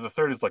theories, and then the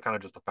third is like kind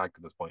of just a fact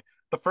at this point.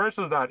 The first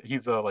is that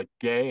he's like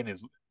gay, and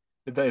his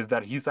that is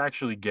that he's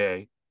actually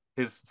gay.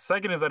 His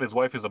second is that his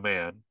wife is a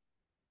man.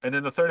 And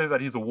then the third is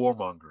that he's a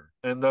warmonger.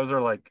 And those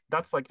are like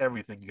that's like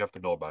everything you have to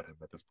know about him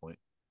at this point.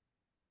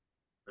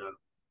 Uh,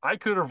 I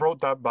could have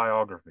wrote that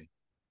biography.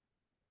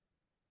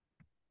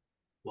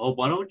 well,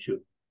 why don't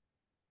you?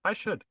 I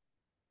should.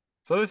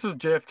 So this is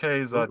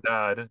JFK's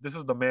dad. This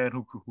is the man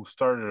who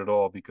started it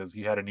all because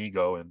he had an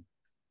ego and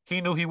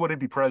he knew he wouldn't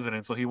be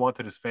president, so he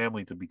wanted his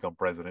family to become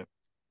president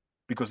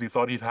because he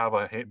thought he'd have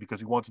because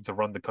he wanted to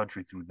run the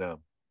country through them.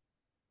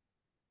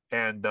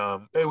 And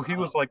he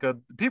was Wow. like a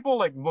people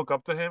like look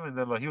up to him, and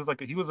then like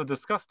he was a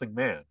disgusting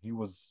man. He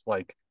was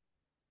like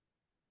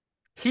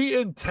he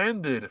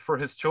intended for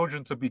his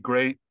children to be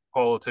great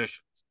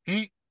politicians.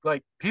 He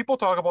like people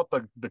talk about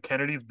the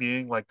Kennedys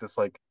being like this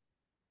like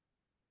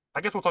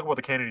I guess we'll talk about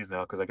the Kennedys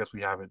now because I guess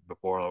we haven't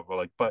before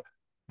but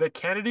the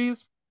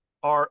Kennedys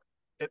are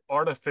an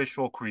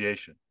artificial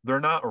creation. They're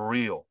not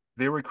real.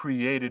 They were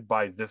created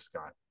by this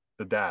guy,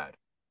 the dad,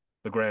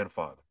 the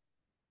grandfather.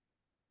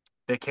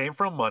 They came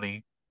from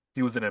money.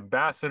 He was an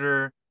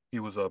ambassador. He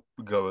was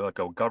like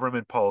a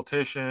government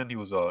politician. He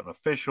was an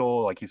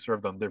official. Like he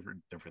served on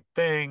different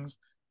things.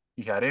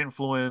 He had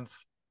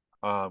influence.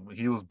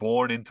 He was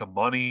born into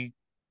money.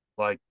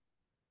 Like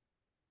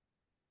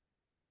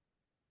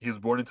he was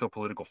born into a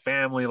political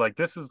family.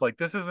 This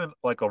isn't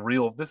like a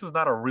real. This is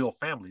not a real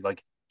family.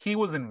 Like he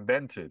was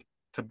invented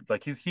to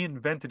like he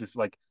invented his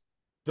like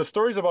the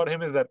stories about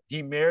him is that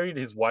he married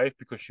his wife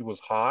because she was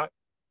hot.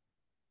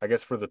 I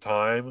guess for the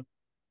time.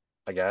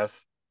 I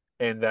guess.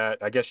 And that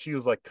I guess she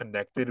was like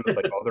connected with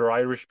like other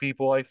Irish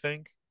people, I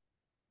think.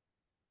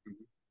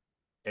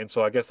 And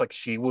so I guess like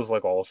she was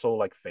like also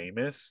like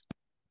famous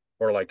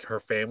or like her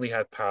family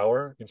had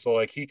power. And so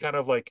like he kind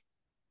of like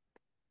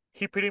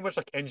he pretty much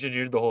like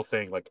engineered the whole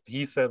thing. Like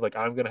he said like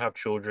I'm gonna have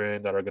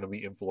children that are gonna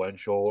be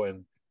influential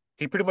and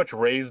he pretty much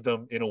raised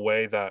them in a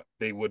way that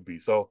they would be.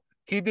 So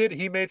he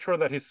made sure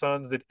that his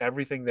sons did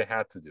everything they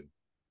had to do.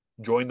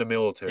 Join the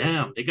military,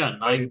 Damn, they got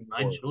fight nine in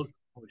nine wars. children.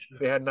 Holy shit.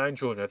 They had 9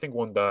 children. I think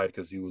one died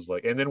because he was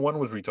like, and then one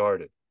was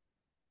retarded,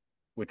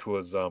 which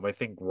was I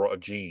think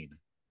Jean.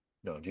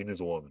 No, Jean is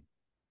a woman.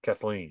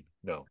 Kathleen.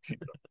 No,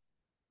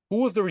 who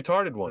was the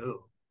retarded one?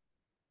 Ew.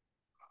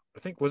 I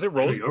think was it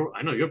Rose?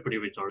 I know you're pretty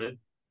retarded.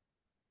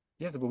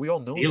 Yes, but we all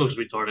know He that. looks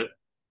retarded.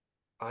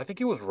 I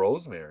think it was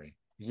Rosemary.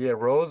 Yeah,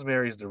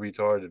 Rosemary's the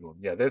retarded one.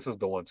 Yeah, this is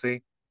the one.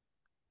 See,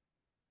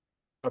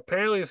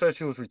 apparently it said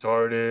she was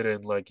retarded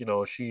and like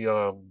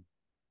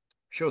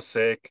she was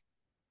sick,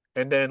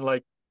 and then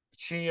like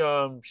she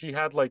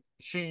had like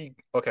she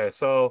okay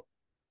so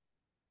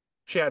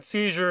she had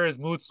seizures,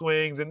 mood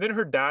swings, and then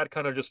her dad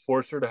kind of just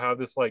forced her to have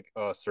this like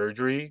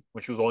surgery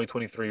when she was only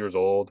 23 years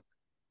old,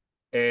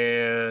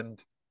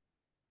 and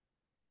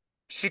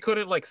she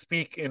couldn't like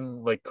speak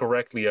in like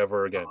correctly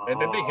ever again. And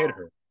then they hit Oh,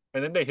 her.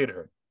 And then they hit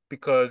her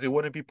because it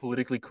wouldn't be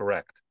politically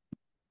correct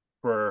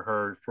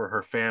for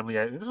her family.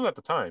 And this was at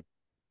the time.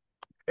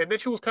 And then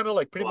she was kind of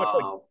like pretty much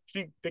like wow.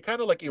 they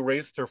kind of like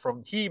erased her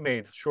from he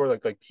made sure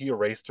like he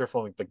erased her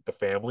from like the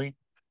family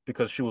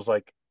because she was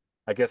like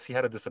I guess he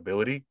had a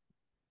disability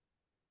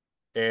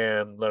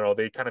and you know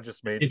they kind of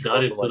just made He sure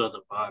died in like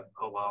 2005.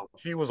 Oh wow.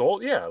 she was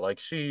old, yeah, like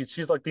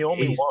she's like the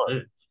only one,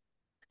 86.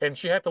 and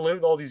she had to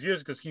live all these years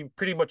because he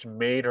pretty much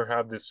made her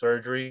have this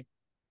surgery.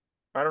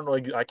 I don't know.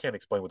 I can't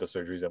explain what the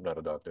surgery is. I'm not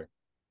a doctor.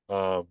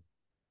 Um,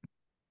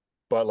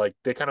 but like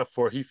they kind of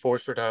he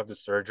forced her to have the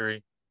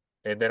surgery,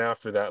 and then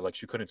after that, like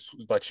she couldn't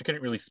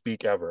really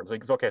speak ever. It's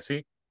like it's okay.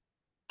 See,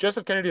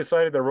 Joseph Kennedy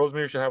decided that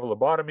Rosemary should have a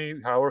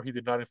lobotomy. However, he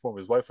did not inform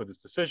his wife of this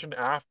decision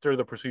after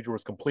the procedure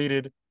was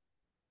completed.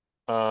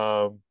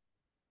 Um,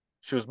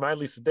 she was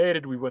mildly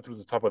sedated. We went through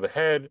the top of the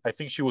head. I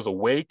think she was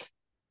awake.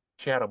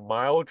 She had a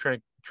mild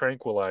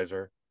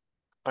tranquilizer.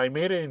 I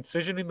made an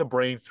incision in the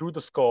brain through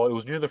the skull. It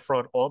was near the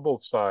front on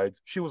both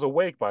sides. She was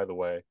awake, by the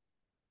way.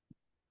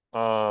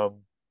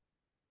 Um,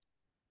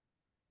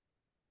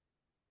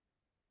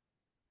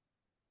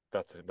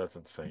 that's it. That's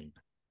insane.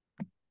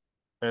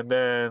 And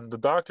then the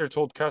doctor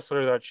told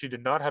Kessler that she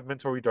did not have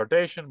mental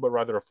retardation, but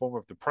rather a form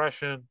of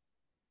depression.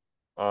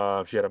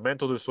 She had a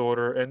mental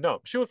disorder, and no,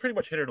 she was pretty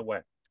much hidden away.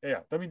 Yeah,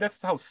 I mean that's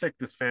how sick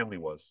this family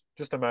was.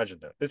 Just imagine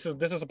that. This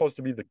is supposed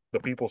to be the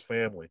people's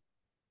family.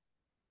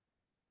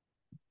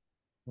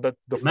 The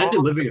Imagine father.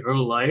 living her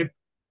life.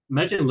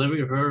 Imagine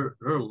living her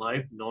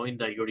life knowing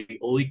that you're the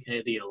only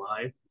Kennedy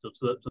alive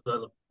until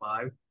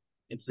 2005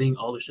 and seeing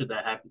all the shit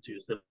that happened to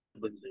your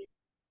siblings and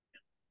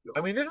your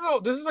I mean,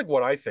 uncle. this is like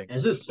what I think.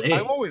 And it's I've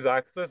insane. always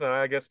asked this, and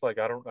I guess like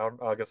I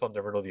guess I'll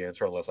never know the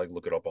answer unless I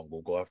look it up on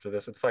Google after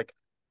this. It's like,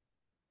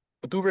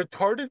 do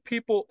retarded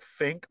people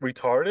think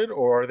retarded,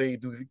 or are they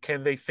do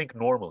can they think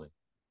normally?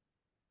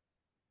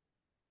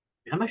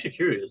 I'm actually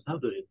curious. How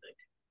do you think?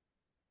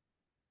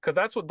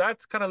 Because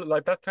that's kind of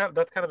like that's kind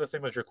of the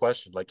same as your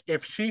question. Like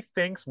if she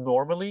thinks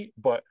normally,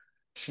 but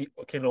she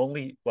can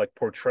only like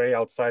portray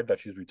outside that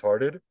she's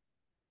retarded,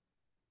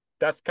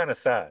 that's kind of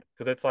sad.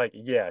 Because it's like,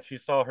 yeah, she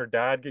saw her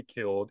dad get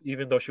killed,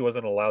 even though she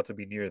wasn't allowed to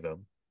be near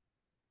them.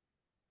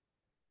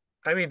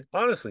 I mean,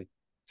 honestly,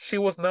 she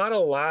was not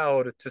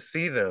allowed to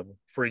see them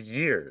for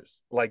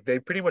years. Like they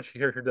pretty much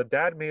hear her. The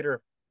dad made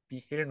her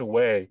be hidden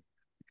away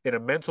in a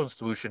mental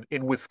institution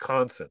in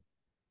Wisconsin.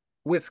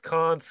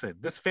 Wisconsin.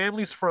 This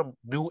family's from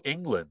New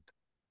England,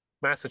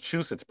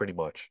 Massachusetts, pretty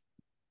much.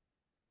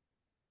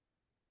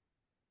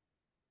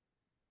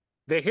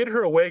 They hid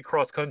her away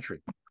cross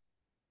country.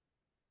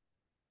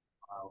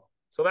 Wow.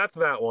 So that's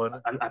that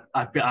one.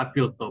 I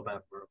feel so bad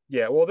for her.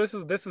 Yeah, well, this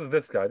is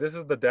this guy. This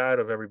is the dad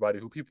of everybody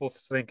who people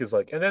think is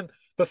like. And then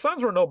the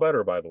sons were no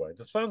better, by the way.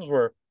 The sons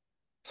were.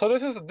 So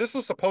this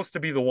was supposed to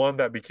be the one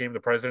that became the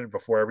president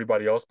before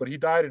everybody else, but he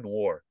died in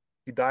war.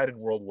 He died in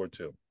World War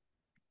II.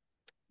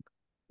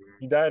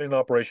 He died in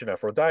Operation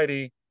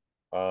Aphrodite.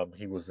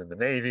 He was in the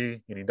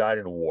Navy and he died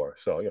in a war.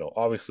 So,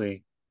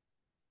 obviously,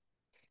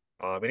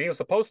 and he was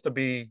supposed to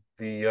be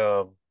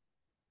a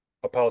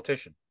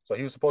politician. So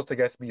he was supposed to, I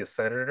guess, be a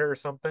senator or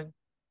something.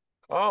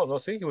 Oh, no,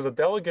 see, he was a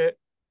delegate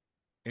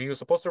and he was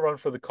supposed to run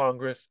for the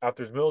Congress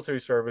after his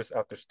military service,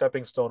 after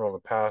stepping stone on the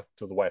path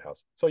to the White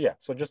House. So yeah,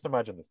 so just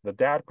imagine this. The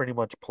dad pretty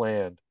much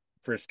planned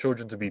for his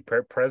children to be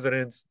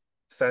presidents,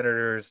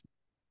 senators,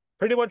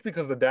 pretty much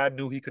because the dad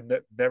knew he could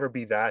never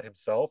be that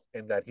himself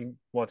and that he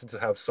wanted to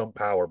have some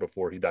power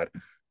before he died.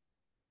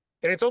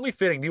 And it's only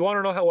fitting. Do you want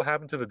to know what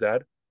happened to the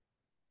dad?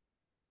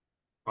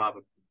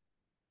 Probably.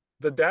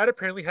 The dad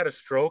apparently had a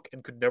stroke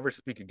and could never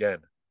speak again.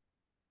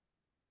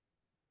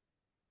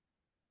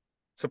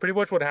 So pretty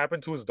much what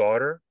happened to his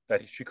daughter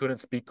that she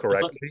couldn't speak It's, like,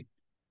 correctly.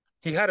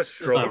 He had a it's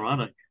stroke.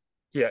 ironic.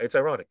 Yeah, it's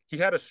ironic. He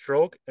had a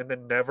stroke and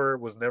then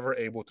never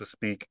able to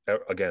speak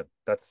again.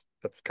 That's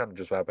kind of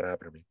just what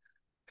happened to me.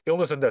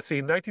 Illness and death. See,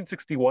 in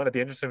 1961, at the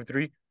age of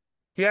 73,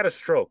 he had a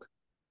stroke.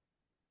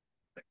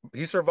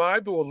 He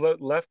survived, but was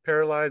left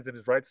paralyzed in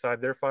his right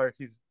side. Therefore,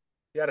 he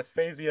had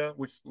aphasia,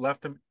 which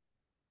left him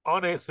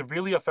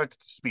severely affected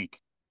to speak.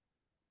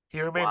 He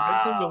remained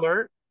mentally Wow.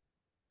 alert.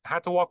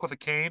 had to walk with a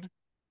cane,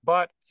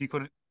 but he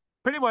couldn't.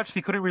 Pretty much,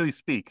 he couldn't really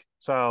speak,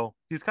 so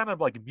he's kind of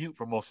like mute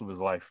for most of his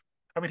life.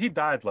 I mean, he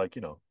died like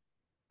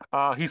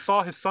he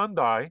saw his son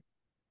die.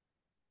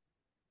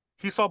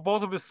 He saw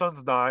both of his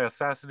sons die,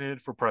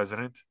 assassinated for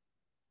president.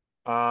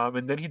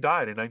 And then he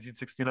died in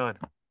 1969.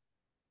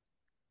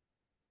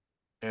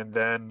 And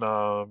then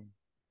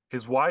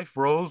his wife,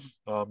 Rose,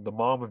 the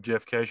mom of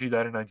JFK, she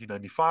died in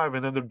 1995.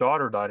 And then their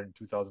daughter died in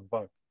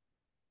 2005.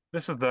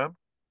 This is them.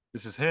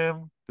 This is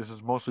him. This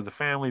is mostly the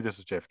family. This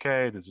is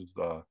JFK. This is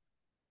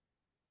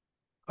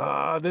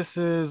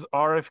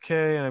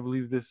RFK, and I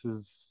believe this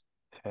is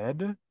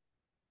Ted,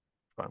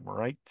 if I'm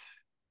right.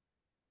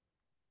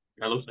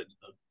 That looks like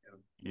stuff.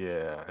 Yeah.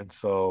 Yeah, and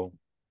so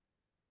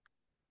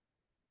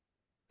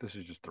this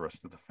is just the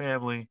rest of the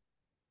family.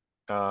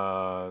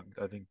 I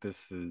think this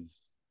is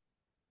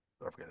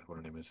I forget what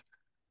her name is.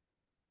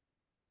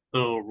 So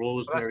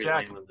Oh, that's Rosemary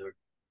Jackie. Highlander.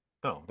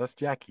 No, that's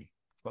Jackie.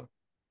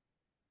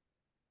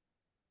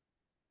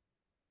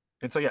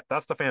 And so yeah,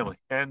 that's the family.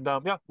 And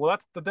yeah, well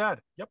that's the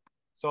dad. Yep.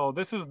 So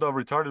this is the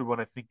retarded one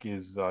I think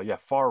is yeah,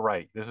 far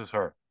right. This is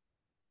her.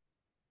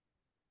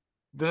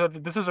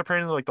 This is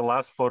apparently like the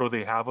last photo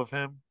they have of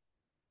him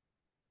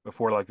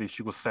before like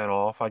she was sent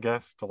off, I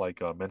guess, to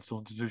like a mental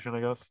institution,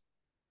 I guess.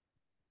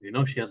 You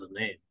know she has a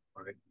name,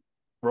 right?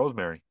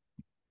 Rosemary.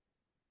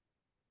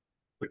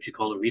 But you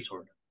call her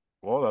retard.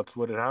 Well, that's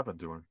what had happened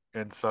to her.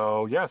 And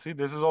so yeah, see,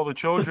 this is all the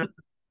children.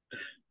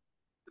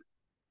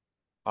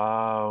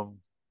 Um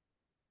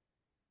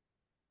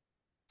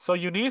so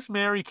Eunice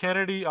Mary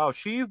Kennedy, oh,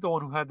 she's the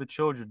one who had the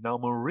children. Now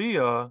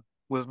Maria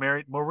was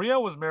married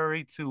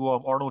to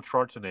Arnold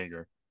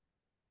Schwarzenegger.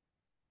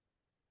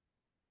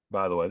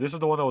 By the way, this is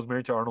the one that was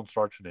married to Arnold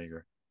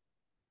Schwarzenegger.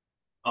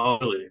 Oh,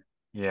 really?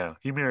 Yeah,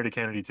 he married a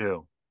Kennedy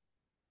too,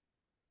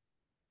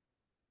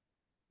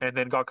 and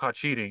then got caught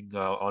cheating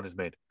on his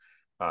maid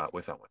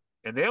with that one.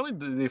 And they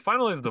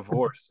finalized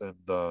divorce,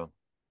 and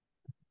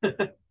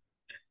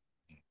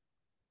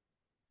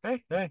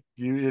hey,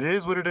 it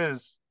is what it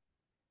is.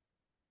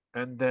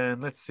 And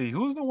then let's see,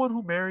 who's the one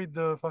who married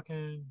the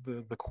fucking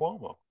the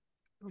Cuomo?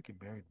 I feel like he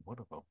married one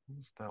of them.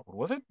 Who's that one?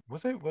 Was it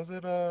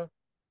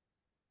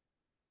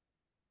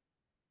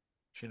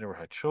she never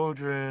had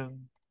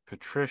children.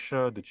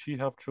 Patricia, did she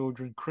have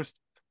children?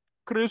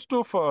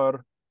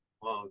 Christopher.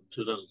 Wow,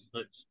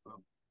 2006. Wow.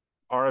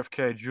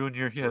 RFK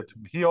Jr. Wait,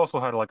 He also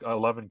had like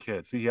 11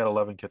 kids. He had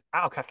 11 kids.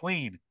 Ow,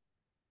 Kathleen.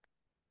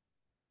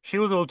 She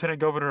was a lieutenant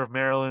governor of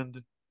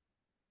Maryland.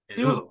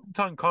 He was a ew.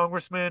 one-time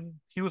congressman.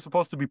 He was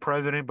supposed to be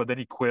president, but then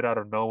he quit out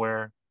of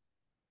nowhere.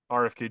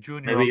 RFK Jr.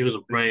 Maybe he was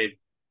obviously. afraid.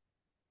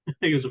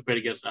 He was afraid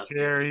to get assassinated.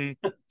 Carrie.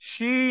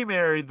 She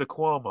married the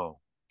Cuomo.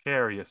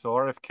 Carrie. So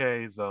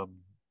RFK's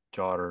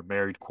daughter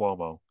married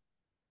Cuomo.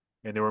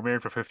 And they were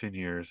married for 15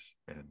 years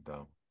and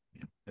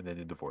then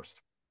they divorced.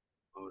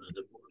 Oh,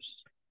 the divorce.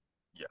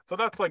 Yeah. So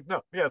that's like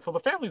no. Yeah, so the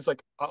family's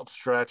like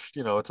outstretched,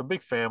 it's a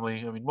big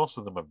family. I mean, most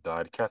of them have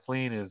died.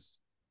 Kathleen is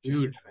she's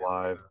Huge still family.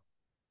 alive.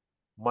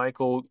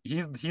 Michael,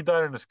 he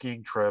died on a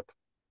skiing trip.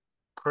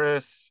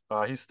 Chris,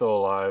 he's still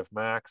alive.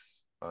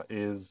 Max,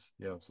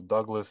 so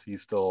Douglas,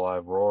 he's still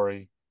alive.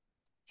 Rory,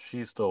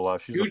 she's still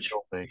alive. She's a Huge,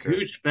 filmmaker.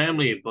 huge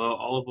family, but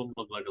all of them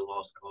look like a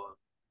lost cause.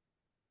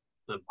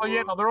 Except Oh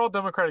yeah, for no, they're all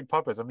Democratic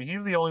puppets. I mean,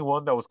 he's the only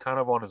one that was kind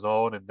of on his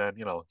own, and then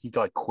he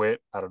like quit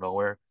out of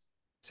nowhere.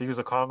 So he was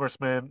a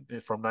congressman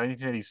from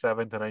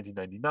 1987 to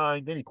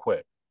 1999. Then he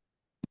quit,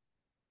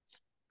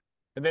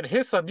 and then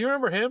his son. Do you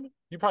remember him?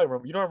 You probably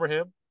remember. You don't remember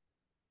him?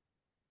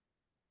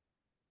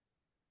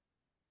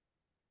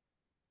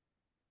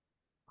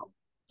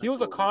 He was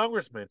a Michael.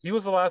 congressman. He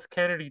was the last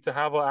Kennedy to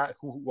have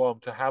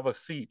to have a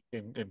seat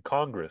in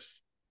Congress,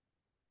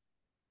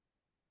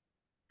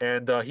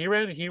 and he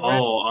ran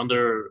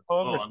Under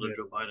congressman,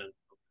 Joe Biden.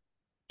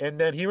 and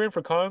then he ran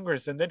for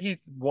Congress, and then he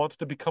wanted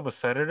to become a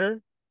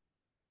senator,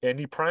 and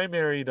he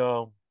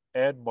primaried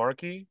Ed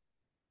Markey,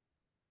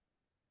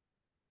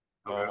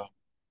 Okay.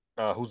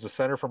 uh, who's the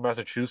senator from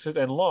Massachusetts,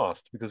 and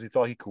lost because he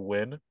thought he could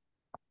win.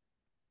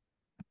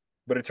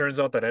 But it turns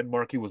out that Ed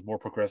Markey was more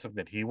progressive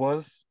than he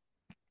was,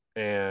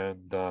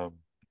 and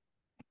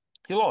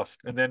he lost.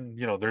 And then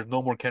there's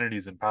no more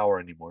Kennedys in power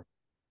anymore.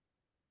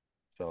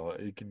 So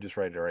you can just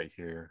write it right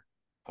here.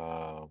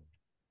 Um,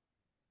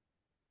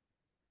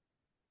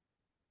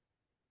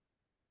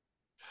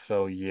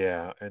 so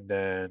yeah, and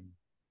then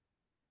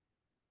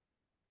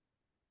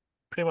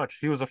pretty much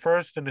he was the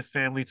first in his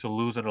family to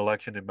lose an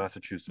election in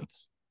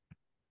Massachusetts.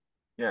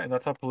 Yeah, and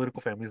that's how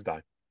political families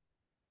die.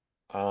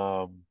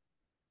 Um,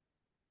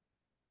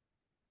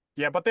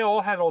 yeah, but they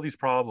all had all these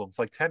problems.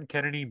 Like Ted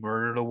Kennedy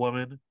murdered a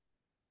woman.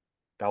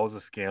 That was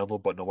a scandal,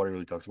 but nobody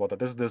really talks about that.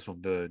 This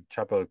one, the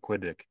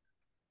Chappaquiddick.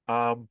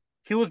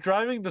 He was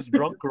driving this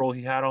drunk girl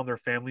he had on their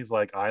family's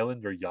like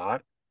island or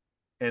yacht,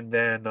 and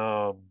then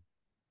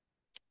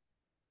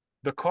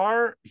the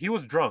car, he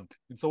was drunk,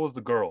 and so was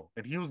the girl,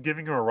 and he was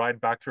giving her a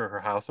ride back to her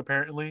house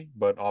apparently,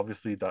 but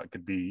obviously that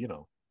could be,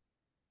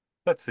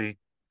 let's see,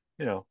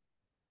 you know,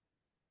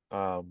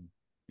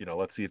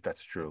 let's see if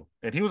that's true.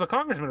 And he was a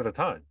congressman at the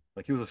time,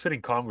 like he was a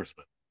sitting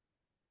congressman.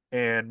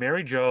 And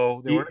Mary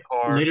Jo, they were in He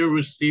a car. later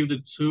received a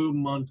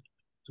 2-month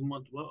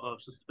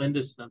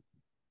suspended sentence.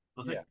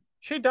 Okay. Yeah,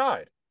 she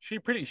died. She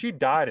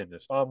died in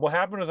this. What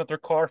happened is that their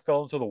car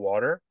fell into the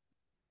water.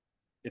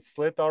 It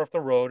slipped out of the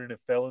road and it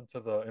fell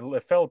into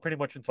it fell pretty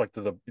much into like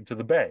into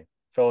the bay.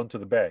 Fell into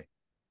the bay.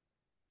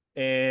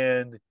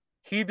 And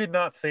he did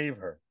not save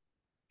her.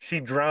 She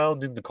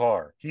drowned in the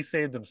car. He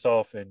saved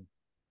himself and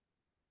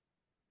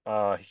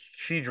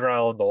she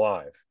drowned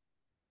alive.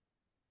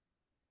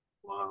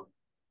 Wow.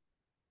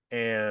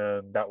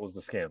 And that was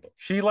the scandal.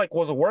 She like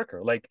was a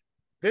worker. Like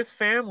this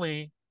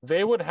family,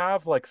 they would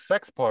have like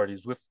sex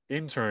parties with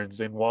interns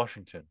in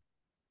Washington.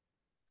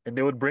 And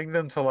they would bring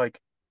them to like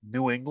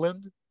New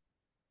England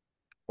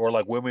or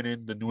like women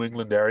in the New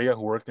England area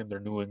who worked in their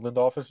New England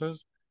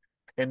offices.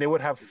 And they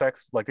would have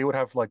sex, like they would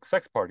have like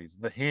sex parties.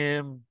 The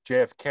him,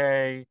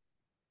 JFK,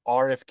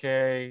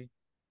 RFK.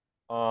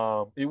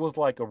 It was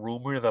like a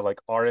rumor that like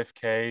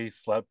RFK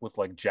slept with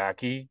like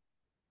Jackie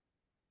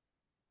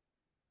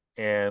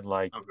and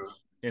like Okay.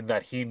 in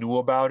that he knew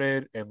about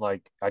it and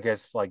like I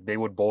guess like they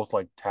would both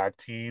like tag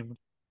team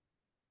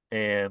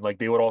and like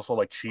they would also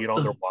like cheat What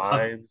on their the fuck?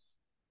 wives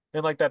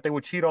and like that they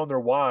would cheat on their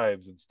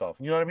wives and stuff.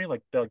 You know what I mean?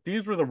 Like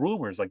these were the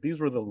rumors. Like these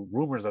were the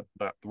rumors that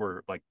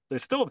were like they're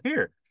still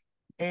here.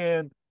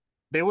 And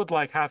they would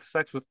like have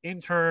sex with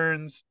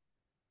interns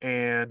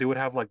and they would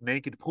have like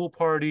naked pool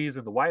parties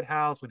in the White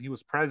House when he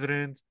was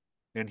president.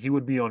 And he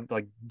would be on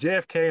like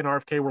JFK and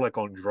RFK were like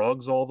on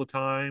drugs all the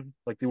time.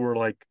 Like they were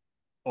like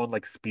on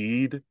like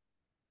speed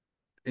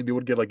and they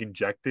would get like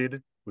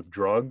injected with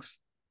drugs.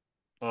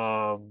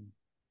 Um,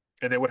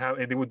 and they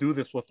would do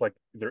this with like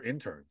their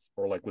interns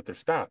or like with their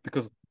staff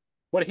because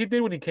what he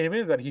did when he came in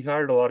is that he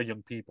hired a lot of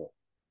young people.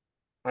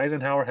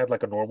 Eisenhower had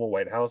like a normal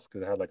White House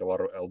because it had like a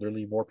lot of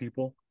elderly more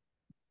people.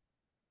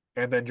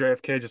 And then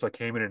JFK just like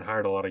came in and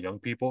hired a lot of young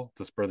people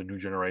to spur the new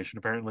generation,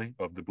 apparently,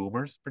 of the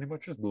boomers, pretty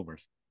much just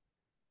boomers.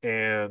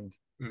 And,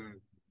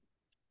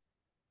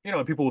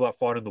 Mm. people that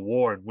fought in the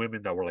war and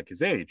women that were like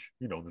his age,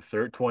 the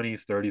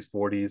 20s, 30s,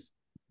 40s.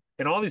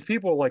 And all these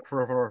people, like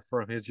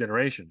from his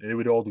generation, and they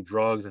would all do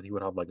drugs and he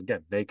would have, like,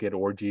 again, naked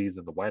orgies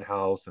in the White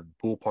House and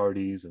pool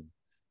parties.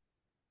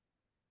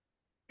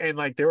 And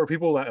like, there were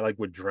people that like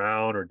would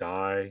drown or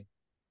die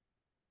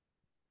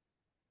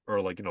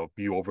or like,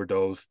 be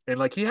overdosed. And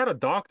like, he had a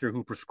doctor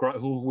who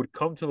would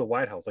come to the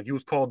White House. Like, he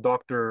was called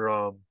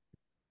Dr.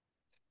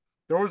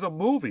 There was a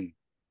movie.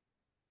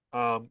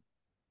 Um,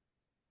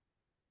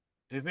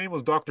 his name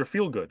was Dr.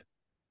 Feelgood,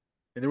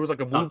 and there was like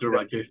a movie Doctor that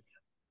Rector.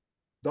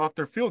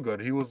 Dr.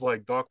 Feelgood. He was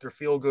like Dr.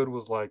 Feelgood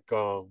was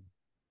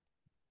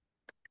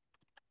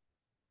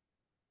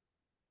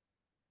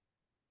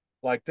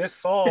like this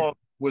song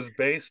was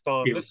based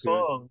on Feels this good.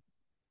 song.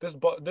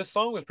 This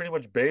song was pretty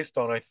much based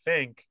on I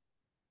think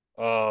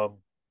um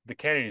the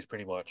Kennedys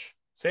pretty much.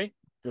 See,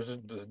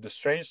 the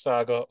strange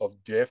saga of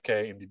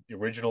JFK and the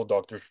original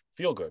Dr.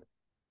 Feelgood.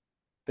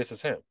 This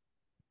is him.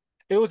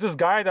 It was this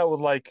guy that would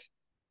like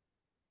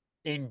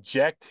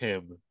inject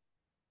him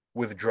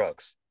with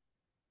drugs.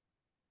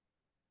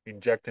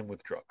 Inject him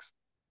with drugs.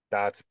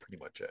 That's pretty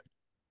much it.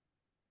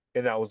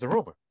 And that was the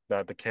rumor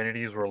that the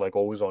Kennedys were like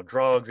always on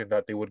drugs and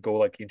that they would go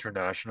like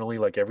internationally,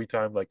 like every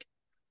time, like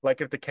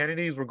if the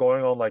Kennedys were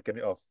going on like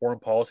a foreign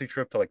policy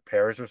trip to like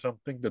Paris or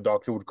something, the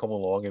doctor would come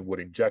along and would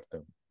inject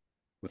them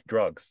with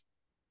drugs,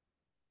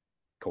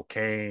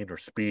 cocaine or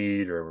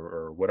speed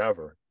or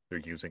whatever they're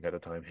using at the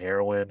time,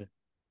 heroin.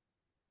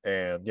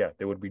 And yeah,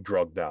 they would be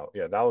drugged out.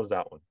 Yeah, that was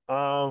that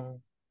one.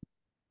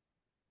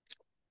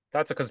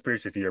 That's a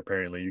conspiracy theory,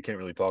 apparently. You can't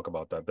really talk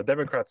about that. The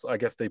Democrats, I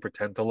guess they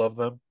pretend to love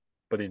them,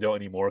 but they don't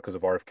anymore because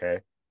of RFK,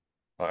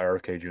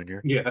 RFK Jr.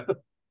 Yeah.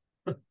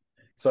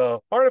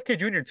 So RFK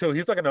Jr. too,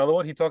 he's like another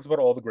one. He talks about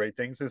all the great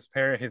things his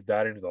dad,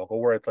 and his uncle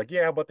were. It's like,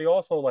 yeah, but they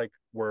also like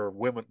were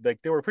women, like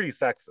they were pretty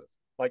sexist.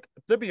 Like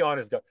to be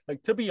honest,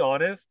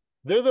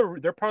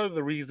 they're part of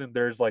the reason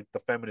there's like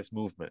the feminist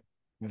movement.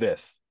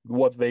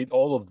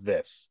 All of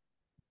this.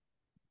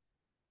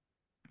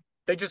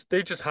 They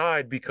just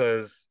hide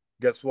because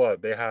guess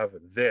what? They have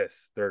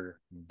this. They're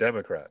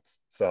Democrats.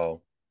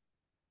 So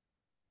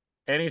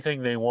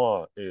anything they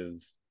want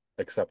is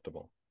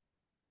acceptable.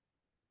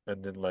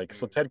 And then like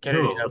so Ted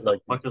Kennedy Ew, had what the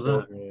like fuck these is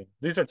that? children.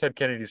 These are Ted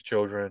Kennedy's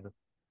children.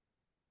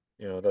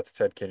 That's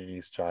Ted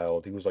Kennedy's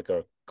child. He was like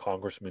a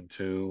congressman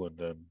too, and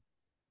then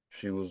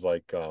she was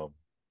like I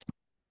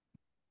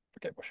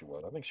forget what she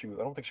was. I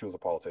don't think she was a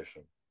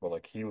politician, but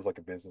like he was like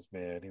a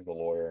businessman, he's a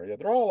lawyer. Yeah,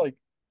 they're all like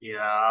Yeah,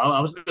 I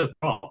was gonna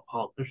throw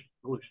politician.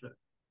 Holy shit.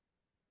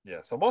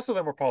 yeah, so most of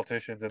them were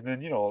politicians, and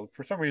then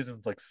for some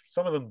reasons like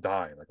some of them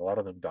die. Like a lot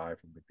of them die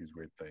from like these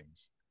weird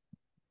things.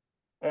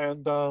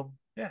 And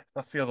yeah,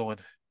 that's the other one.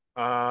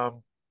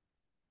 Um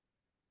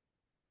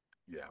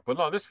yeah, but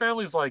no, this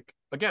family's like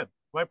again,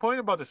 my point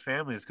about this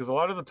family is because a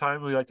lot of the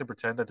time we like to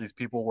pretend that these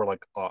people were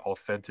like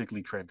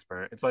authentically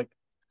transparent. It's like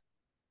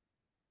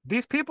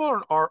these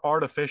people are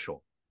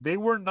artificial. They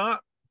were not.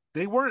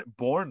 They weren't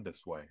born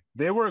this way.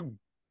 They were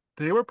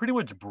pretty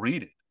much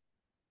breeded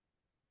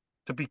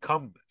to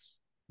become this.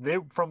 they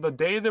from the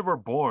day they were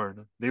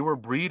born, they were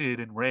breeded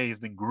and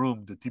raised and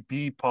groomed to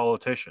be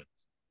politicians,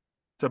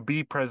 to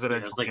be Yeah,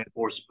 presidential it's like candidates.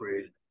 force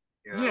breed.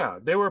 Yeah. Yeah,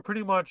 they were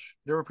pretty much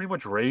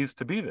raised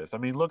to be this. I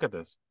mean, look at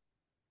this.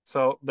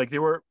 So like they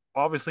were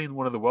obviously in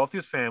one of the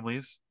wealthiest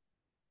families.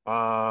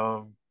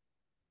 Um,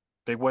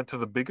 they went to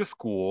the biggest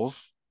schools.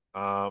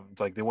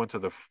 Like they went to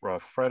the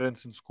Fred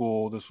Ensign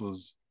School. This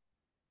was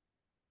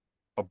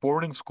a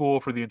boarding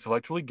school for the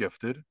intellectually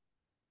gifted.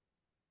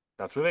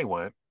 That's where they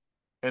went.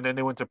 And then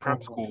they went to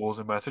prep Oh, schools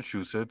in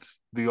Massachusetts.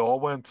 They all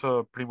went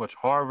to pretty much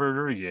Harvard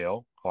or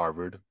Yale.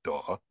 Harvard,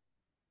 duh.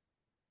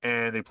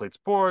 And they played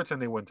sports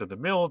and they went to the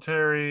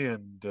military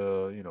and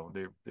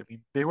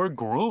they were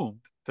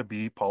groomed to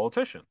be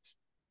politicians.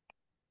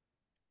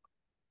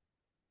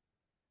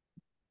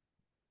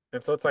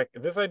 And so it's like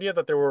this idea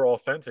that they were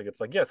authentic. It's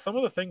like, yeah, some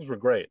of the things were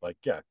great. Like,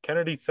 yeah,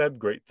 Kennedy said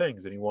great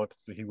things and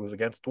he was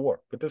against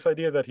war. But this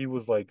idea that he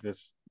was like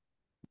this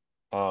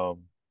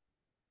um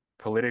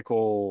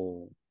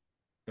political,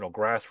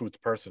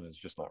 grassroots person is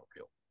just not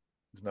real.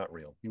 It's not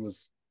real.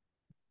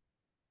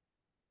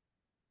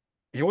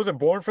 He wasn't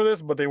born for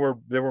this, but they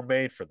were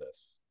made for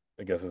this,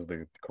 I guess is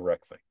the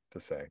correct thing to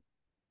say.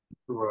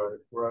 right,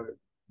 right.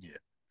 Yeah.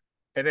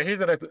 And then here's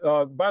the next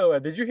by the way,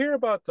 did you hear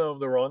about the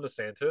Ron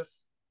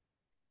DeSantis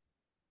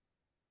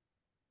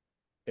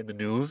in the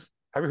news?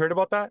 Have you heard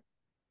about that?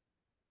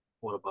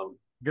 What about?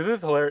 Because this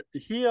is hilarious.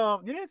 You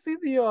didn't see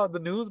the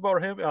news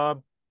about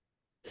him?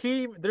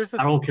 He there's I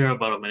this don't care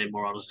about him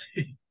anymore,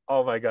 honestly.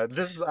 Oh my God,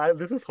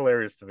 this is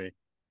hilarious to me.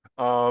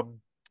 Um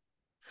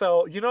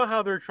so you know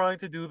how they're trying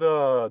to do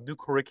the new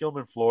curriculum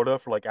in Florida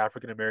for like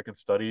African American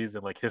studies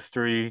and like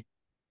history.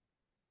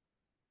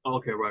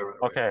 Okay, right, right,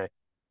 right. Okay.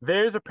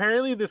 There's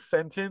apparently this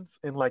sentence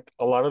in like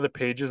a lot of the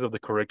pages of the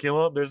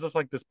curriculum. There's just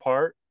like this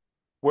part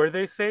where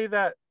they say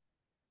that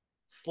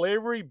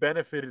slavery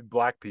benefited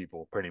black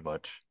people pretty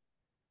much.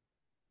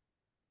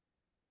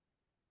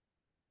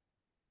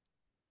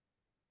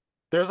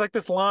 There's like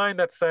this line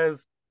that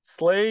says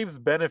slaves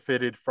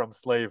benefited from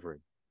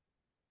slavery.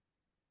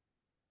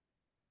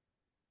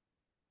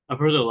 I've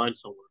heard that line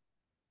somewhere.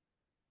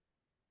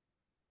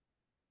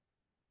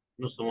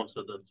 I know someone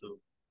said that too.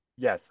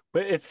 Yes,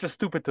 but it's just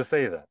stupid to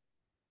say that.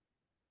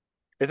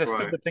 It's a Right.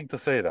 stupid thing to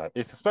say that,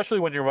 especially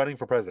when you're running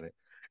for president.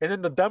 And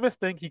then the dumbest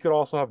thing he could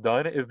also have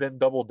done is then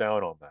double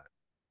down on that.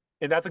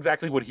 And that's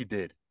exactly what he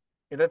did.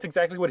 And that's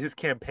exactly what his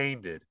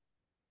campaign did.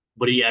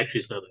 But he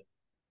actually said it.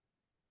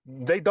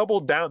 They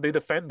doubled down, they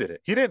defended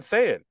it. He didn't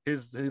say it.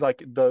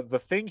 Like the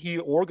thing he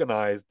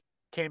organized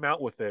came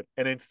out with it.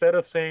 And instead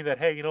of saying that,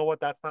 hey, you know what,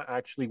 that's not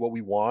actually what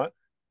we want,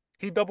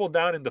 he doubled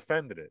down and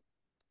defended it.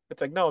 It's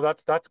like, no,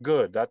 that's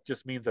good. That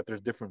just means that there's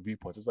different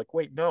viewpoints. It's like,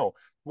 wait, no,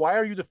 why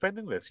are you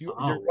defending this? You're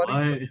Oh, running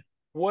for why?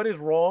 what is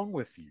wrong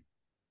with you?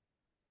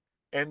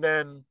 And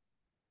then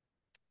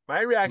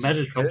my reaction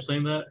to Imagine Trump this,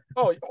 saying that.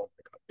 oh my God,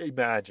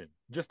 imagine,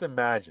 just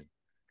imagine.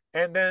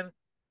 And then,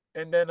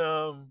 and then,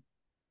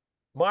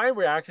 my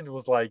reaction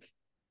was like,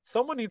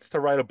 someone needs to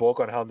write a book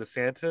on how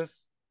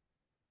DeSantis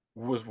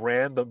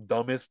ran the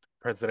dumbest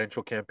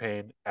presidential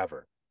campaign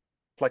ever.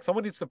 Like,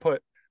 someone needs to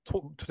put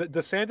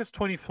DeSantis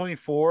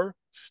 2024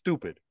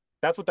 stupid.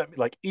 That's what that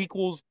like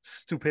equals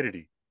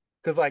stupidity.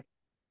 Because like,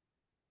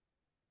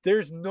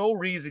 there's no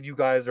reason you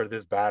guys are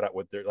this bad at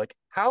what they're like.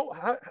 How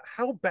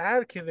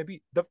bad can they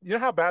be? You know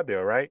how bad they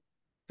are, right?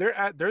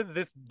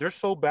 They're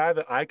so bad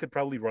that I could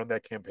probably run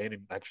that campaign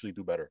and actually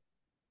do better.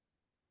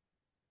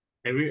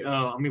 I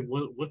mean,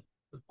 what's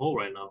the poll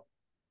right now?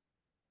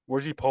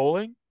 Where's he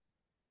polling?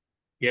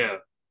 Yeah,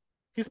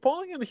 He's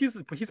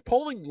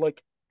polling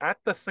like at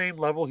the same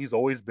level he's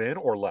always been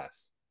or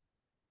less.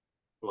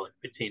 for like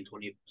 15,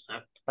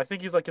 20%. I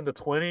think he's like in the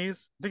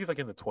 20s. I think he's like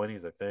in the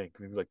 20s, I think.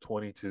 Maybe like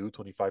 22,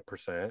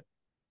 25%.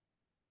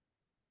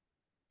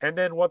 And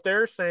then what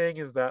they're saying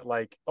is that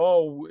like,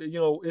 oh,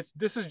 it's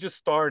this is just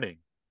starting.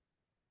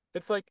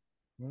 It's like,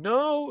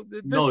 no,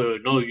 this No,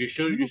 no, you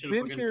you've should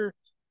been fucking here.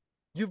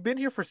 You've been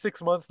here for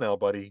 6 months now,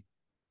 buddy.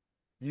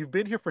 You've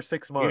been here for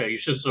six yeah, months. you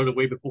should have started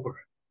way before.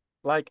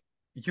 Like,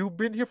 you've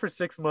been here for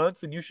 6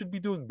 months and you should be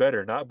doing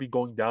better, not be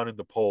going down in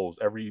the polls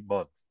every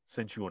month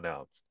since you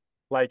announced.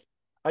 Like,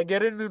 I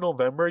get it in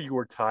November you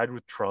were tied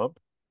with Trump.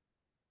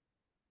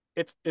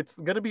 It's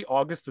gonna be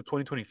August of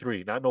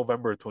 2023, not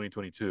November of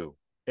 2022.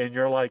 And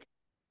you're like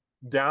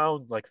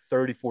down like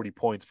 30, 40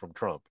 points from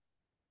Trump.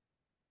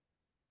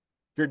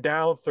 You're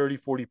down 30,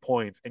 40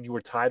 points and you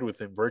were tied with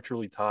him,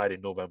 virtually tied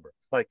in November.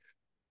 Like,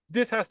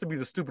 this has to be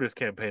the stupidest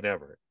campaign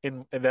ever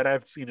in that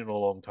I've seen in a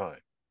long time.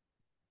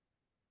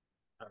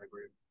 I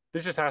agree.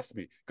 This just has to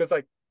be because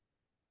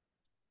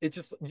it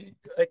just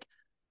like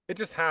it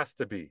just has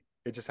to be.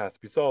 It just has to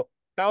be. So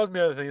that was my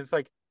other thing. It's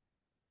like,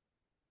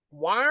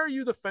 why are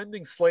you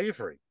defending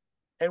slavery?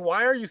 And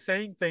why are you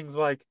saying things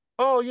like,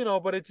 oh,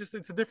 but it's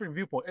a different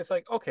viewpoint. It's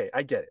like, okay,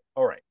 I get it.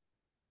 All right.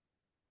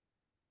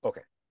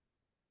 Okay.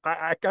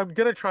 I'm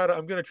gonna try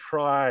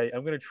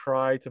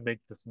to make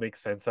this make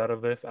sense out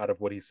of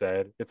what he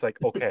said. It's like,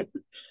 okay,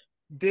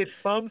 did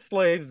some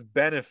slaves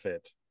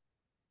benefit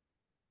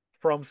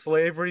from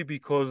slavery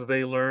because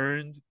they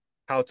learned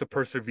how to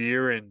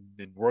persevere and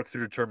work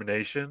through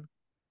determination,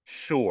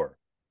 sure.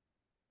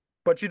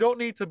 But you don't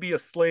need to be a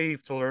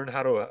slave to learn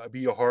how to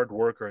be a hard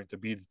worker and to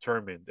be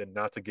determined and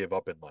not to give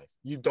up in life.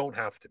 You don't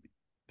have to be.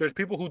 There's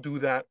people who do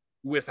that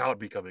without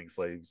becoming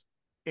slaves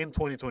in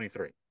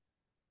 2023.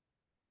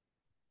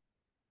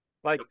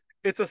 Like,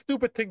 it's a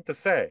stupid thing to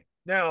say.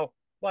 Now,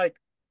 like,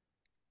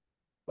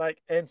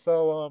 and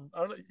so I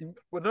don't know.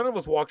 Well, none of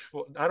us watch.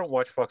 I don't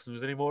watch Fox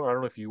News anymore. I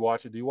don't know if you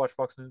watch it. Do you watch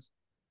Fox News?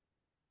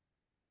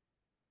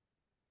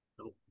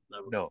 Nope,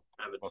 never. No.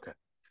 Haven't. Okay.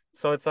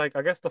 So it's like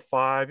I guess the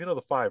five. You know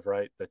the five,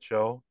 right? That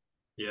show.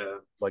 Yeah.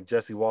 Like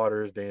Jesse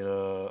Waters,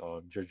 Dana,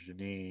 Judge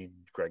Janine,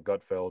 Greg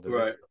Gutfeld.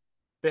 Right.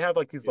 They have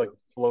like these Yeah. like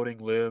floating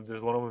libs.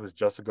 There's one of them is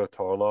Jessica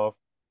Tarlov.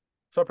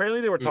 So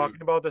apparently they were Mm.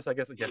 talking about this, I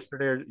guess,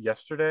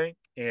 yesterday,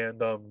 and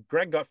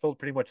Greg Gutfeld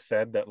pretty much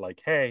said that like,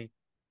 hey,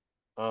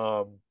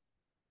 um,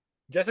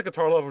 Jessica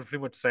Tarlov was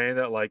pretty much saying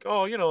that like,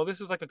 oh,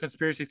 this is like a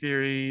conspiracy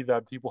theory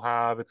that people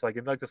have. It's like,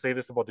 and like to say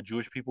this about the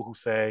Jewish people who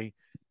say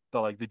that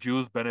like the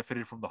Jews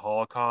benefited from the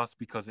Holocaust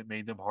because it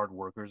made them hard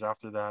workers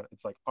after that.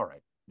 It's like, all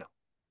right, no.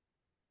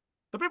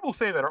 The people who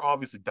say that are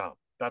obviously dumb.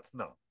 That's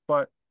no.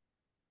 But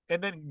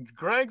and then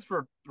Greg's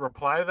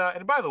reply to that,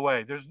 and by the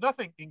way, there's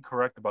nothing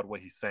incorrect about what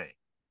he's saying.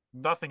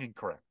 Nothing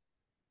incorrect.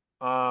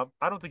 I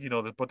don't think you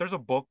know this, but there's a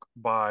book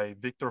by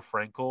Viktor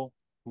Frankl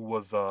who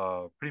was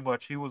pretty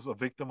much he was a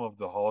victim of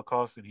the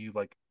Holocaust, and he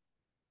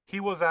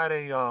was at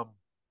a I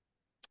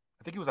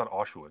think he was at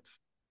Auschwitz,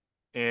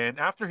 and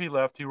after he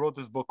left, he wrote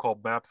this book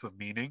called Maps of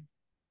Meaning,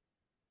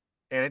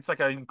 and it's like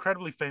an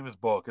incredibly famous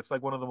book. It's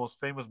like one of the most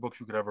famous books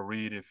you could ever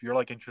read if you're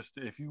like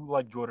interested. If you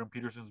like Jordan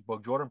Peterson's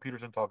book, Jordan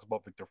Peterson talks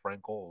about Viktor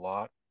Frankl a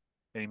lot,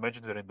 and he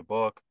mentions it in the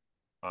book,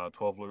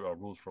 12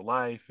 Rules for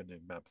Life, and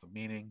then Maps of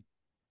Meaning.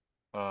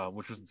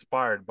 Which was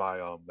inspired by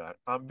that.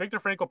 Viktor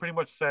Frankl pretty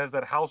much says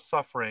that how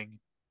suffering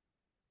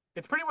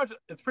it's pretty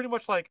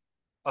much like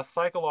a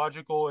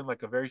psychological and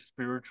like a very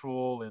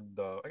spiritual and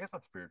I guess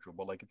not spiritual,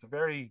 but like it's a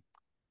very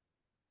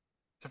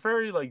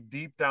like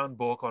deep down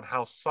book on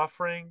how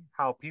suffering,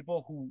 how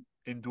people who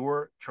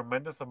endure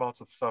tremendous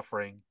amounts of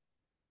suffering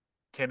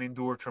can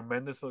endure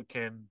tremendous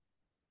can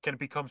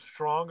become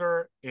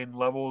stronger in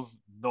levels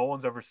no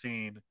one's ever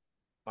seen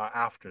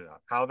after that.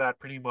 How that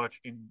pretty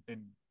much in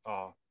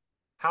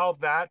how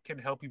that can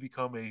help you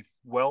become a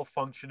well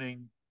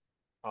functioning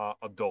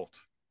adult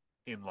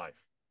in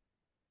life.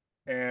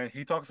 And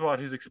he talks about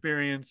his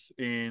experience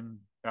in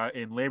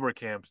labor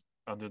camps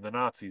under the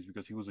Nazis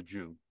because he was a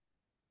Jew.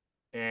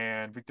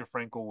 And Viktor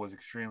Frankl was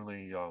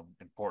extremely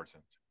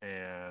important.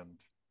 And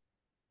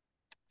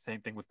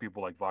same thing with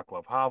people like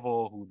Václav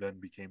Havel, who then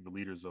became the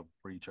leaders of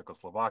free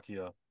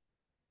Czechoslovakia.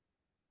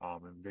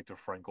 And Viktor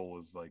Frankl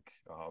was like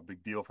a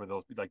big deal for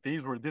those. Like he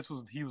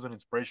was an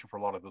inspiration for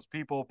a lot of those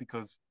people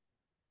because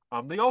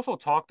they also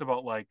talked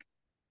about like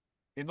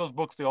in those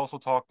books they also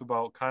talked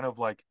about kind of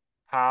like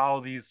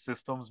how these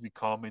systems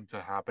become into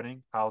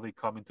happening, how they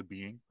come into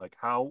being, like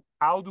how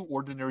do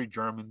ordinary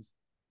Germans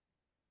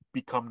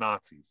become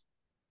Nazis?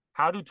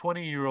 How do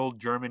 20-year-old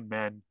German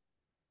men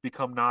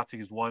become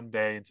Nazis one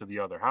day into the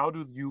other? How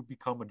do you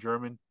become a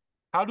German?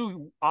 How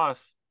do us,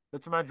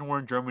 let's imagine we're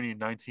in Germany in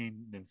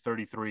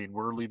 1933 and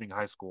we're leaving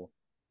high school.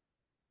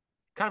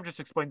 Kind of just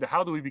explain to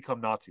how do we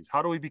become Nazis?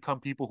 How do we become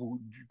people who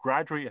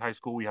graduate high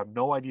school? We have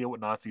no idea what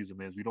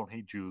Nazism is. We don't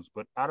hate Jews,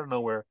 but out of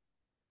nowhere,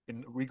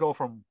 and we go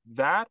from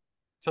that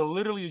to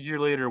literally a year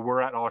later we're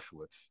at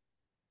Auschwitz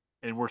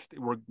and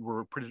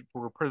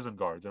we're prison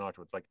guards in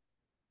Auschwitz. Like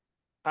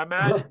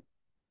imagine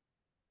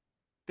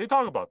they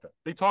talk about that.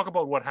 They talk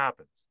about what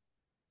happens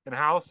and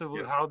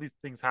Yeah. how these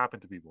things happen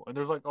to people. And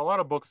there's like a lot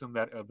of books in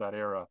that of that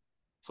era,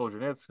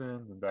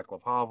 Solzhenitsyn and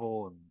Václav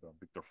Havel and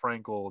Viktor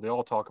Frankl. They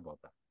all talk about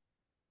that.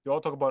 They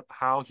all talk about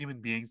how human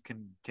beings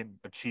can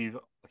achieve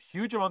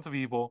huge amounts of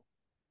evil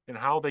and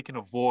how they can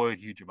avoid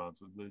huge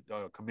amounts of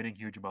committing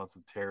huge amounts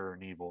of terror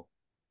and evil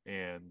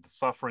and the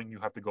suffering you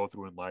have to go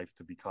through in life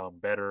to become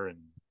better and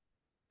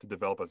to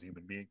develop as a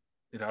human being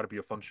and how to be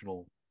a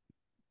functional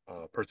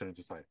person in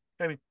society.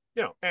 I mean,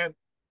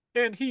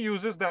 and he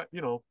uses that,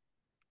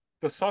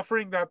 the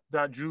suffering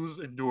that Jews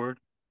endured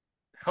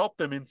helped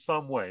them in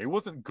some way. It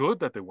wasn't good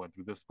that they went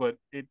through this, but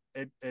it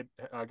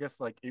I guess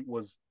like it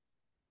was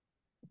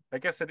I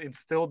guess it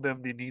instilled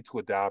them the need to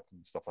adapt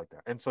and stuff like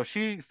that. And so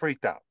she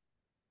freaked out.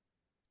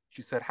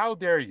 She said, "How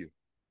dare you?"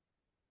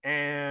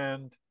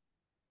 And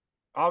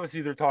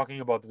obviously they're talking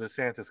about the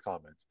DeSantis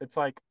comments. It's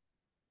like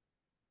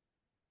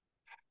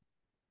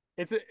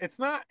it's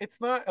not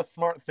a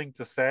smart thing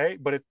to say,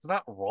 but it's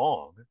not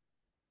wrong.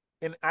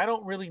 And I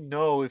don't really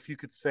know if you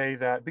could say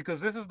that because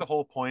this is the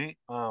whole point.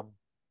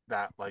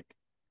 That like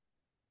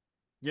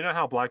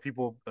how black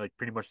people like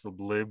pretty much the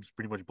libs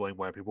pretty much blame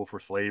white people for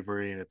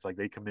slavery, and it's like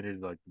they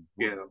committed like the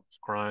worst Yeah.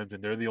 crimes,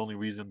 and they're the only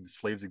reason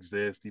slaves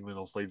exist, even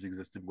though slaves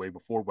existed way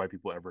before white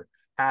people ever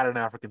had an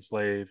African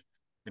slave.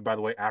 And by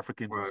the way,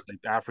 Africans Right.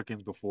 enslaved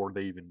Africans before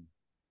they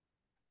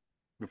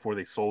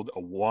sold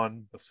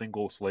a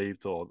single slave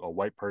to a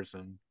white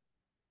person.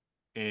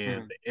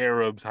 and Mhm. the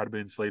Arabs had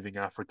been enslaving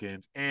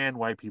Africans and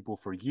white people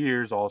for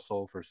years,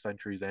 also for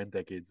centuries and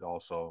decades,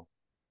 also.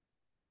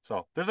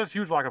 So there's this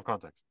huge lack of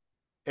context,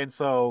 and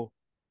so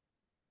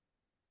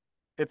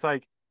it's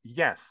like,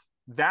 yes,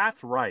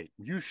 that's right.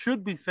 You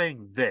should be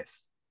saying this.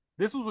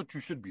 This is what you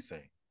should be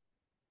saying.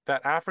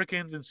 That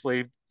Africans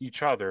enslaved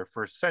each other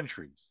for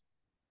centuries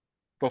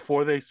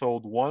before they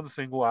sold one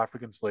single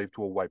African slave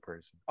to a white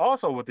person.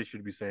 Also, what they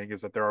should be saying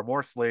is that there are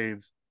more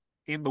slaves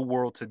in the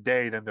world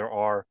today than there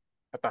are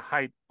at the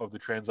height of the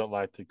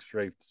transatlantic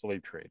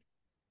slave trade,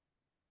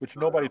 which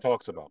I don't nobody know.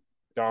 talks about.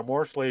 There are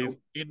more slaves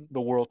Nope. in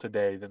the world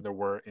today than there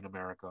were in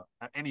America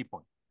at any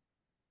point.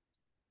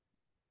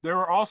 There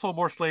are also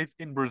more slaves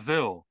in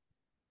Brazil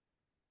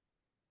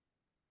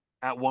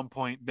at one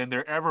point than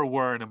there ever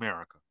were in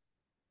America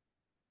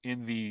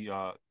in the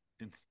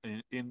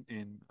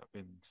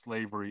in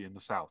slavery in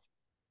the South.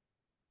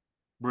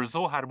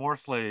 Brazil had more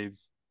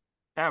slaves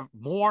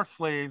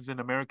than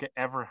America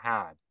ever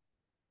had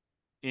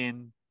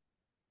in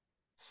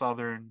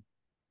southern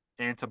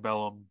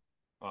antebellum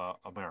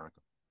America.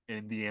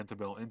 In the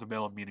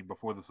antebellum meaning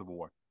before the Civil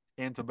War,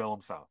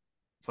 antebellum South.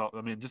 So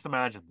I mean, just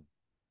imagine them.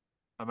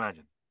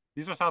 Imagine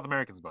these are South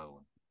Americans, by the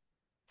way.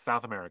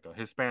 South America,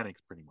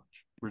 Hispanics, pretty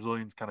much.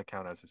 Brazilians kind of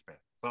count as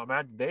Hispanic. So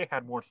imagine they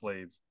had more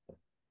slaves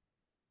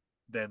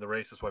than the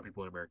racist white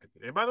people in America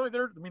did. And by the way,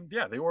 I mean,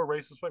 yeah, they were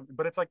racist white,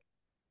 but it's like,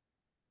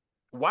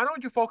 why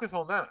don't you focus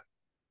on that?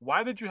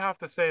 Why did you have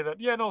to say that?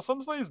 Yeah, no,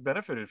 some slaves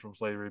benefited from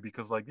slavery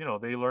because, like,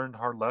 they learned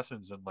hard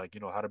lessons and, like,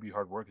 how to be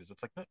hard workers.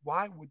 It's like,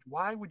 why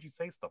would you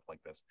say stuff like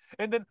this?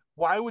 And then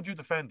why would you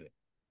defend it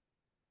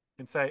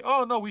and say,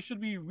 oh no, we should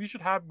be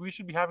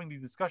having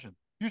these discussions.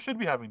 You should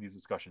be having these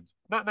discussions,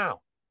 not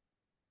now.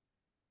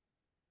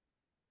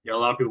 Yeah, a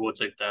lot of people would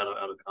take that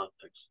out of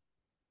context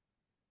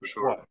for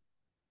sure. What?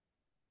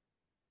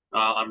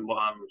 On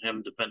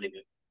him defending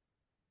it.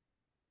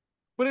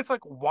 But it's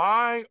like,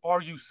 why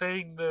are you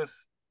saying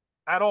this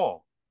at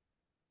all?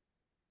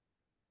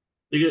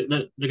 They're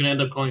gonna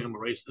end up calling him a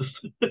racist.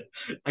 I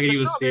It's can like,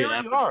 even no, see they it already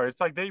happening. are. It's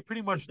like they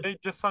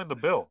just signed the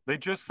bill. They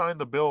just signed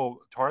the bill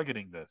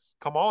targeting this.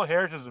 Kamala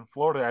Harris is in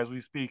Florida as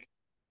we speak,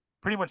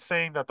 pretty much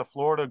saying that the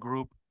Florida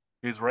group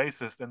is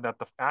racist and that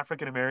the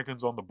African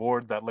Americans on the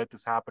board that let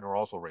this happen are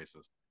also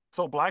racist.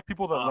 So black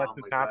people that let Oh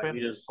this my god,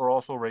 happen are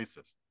also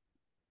racist.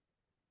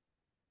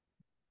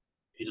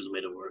 he just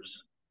made it worse.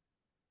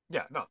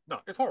 Yeah, no, no,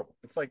 it's horrible.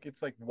 It's like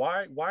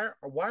why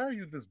are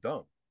you this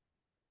dumb?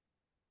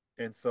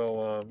 And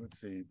so let's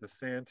see,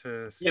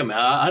 DeSantis. Yeah, man,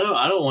 I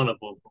don't want to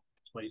vote for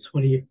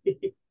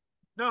 2028.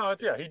 No,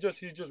 it's yeah, he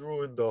just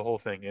ruined the whole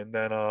thing. And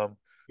then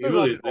He there's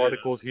all really these did.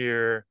 articles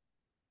here.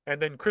 And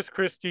then Chris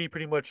Christie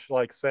pretty much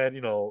like said,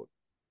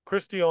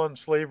 Christie on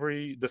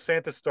slavery,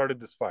 DeSantis started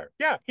this fire.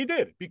 Yeah, he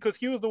did, because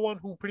he was the one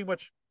who pretty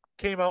much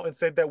came out and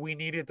said that we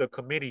needed a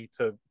committee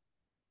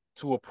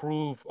to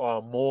approve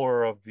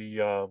more of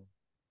the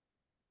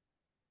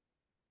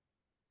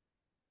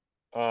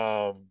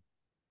um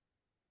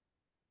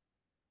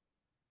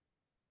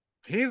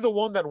he's the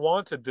one that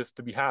wanted this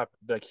to be happen.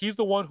 Like he's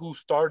the one who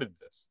started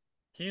this.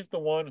 He's the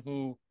one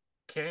who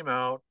came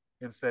out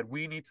and said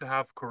we need to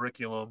have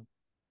curriculum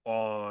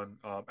on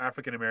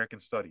African American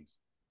studies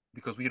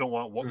because we don't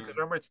want what. Because Mm,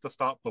 remember, it's to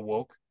stop the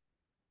woke,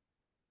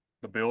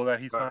 the bill that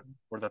he right. signed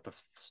or that the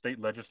state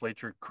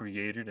legislature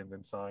created and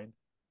then signed.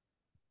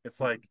 It's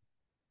Mm. like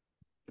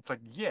it's like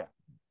yeah,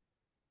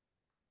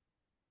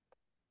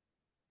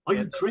 Why are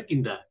and you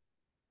drinking that?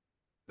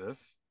 this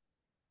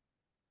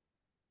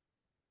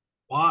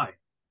Why?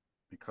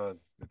 because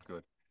it's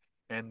good.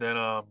 And then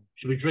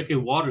Should be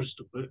drinking water,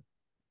 stupid.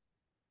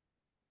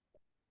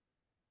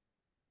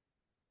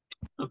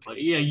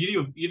 But yeah,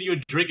 you didn't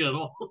even drink it at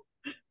all.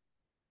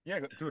 yeah,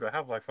 dude, I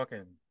have like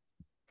fucking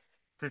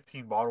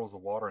 15 bottles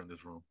of water in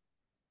this room.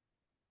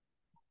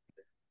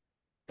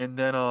 And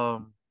then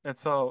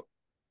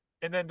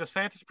and then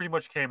DeSantis pretty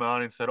much came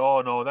out and said,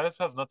 "Oh no, that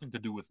has nothing to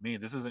do with me.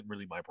 This isn't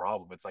really my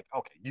problem." It's like,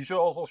 okay, you should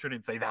also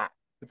shouldn't say that.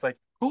 It's like,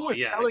 who Oh is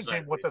yeah, telling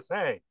him what exactly. to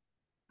say?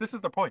 This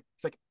is the point.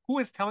 It's like, who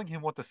is telling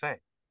him what to say?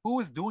 Who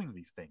is doing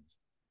these things?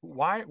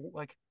 Why?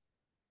 Like,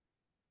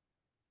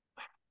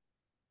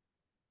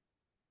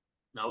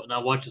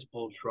 Now watch his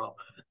polls drop.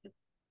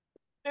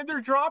 and they're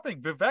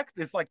dropping. Vivek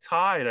is like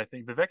tied. I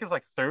think Vivek is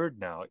like third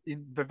now.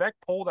 In Vivek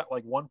polled at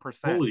like 1%.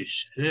 Holy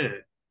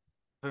shit!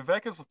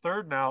 Vivek is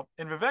third now,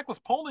 and Vivek was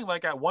polling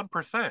like at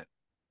 1%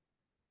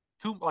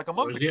 two like a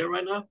month Where's he ago. at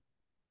right now?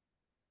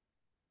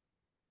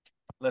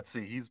 Let's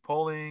see. He's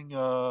polling.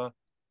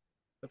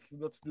 Let's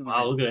do the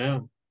Wow, read. look at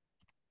him.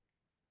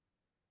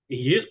 He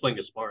is playing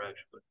it smart,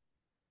 actually.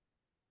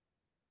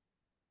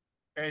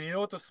 And you know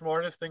what the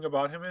smartest thing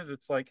about him is?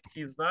 It's like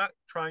he's not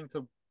trying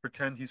to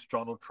pretend he's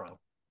Donald Trump.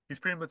 He's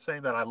pretty much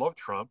saying that I love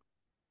Trump.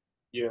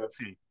 Yeah. Let's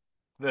see.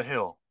 The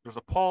Hill. There's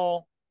a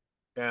poll,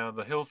 and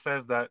the Hill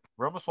says that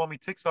Ramaswamy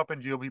ticks up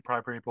in GOP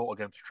primary poll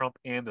against Trump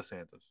and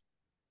DeSantis.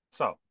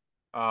 So,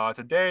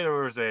 today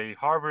there was a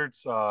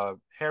Harvard's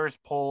Harris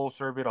poll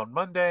surveyed on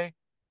Monday.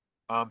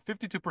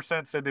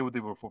 52% said they would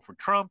vote for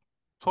Trump.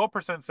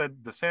 12% said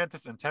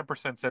DeSantis, and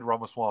 10% said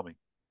Ramaswamy.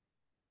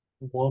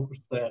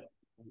 1%.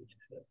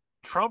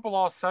 Trump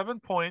lost 7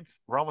 points.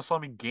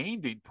 Ramaswamy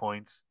gained 8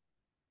 points.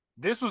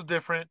 This was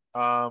different.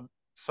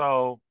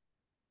 So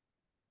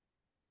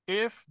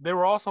if they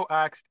were also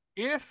asked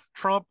if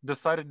Trump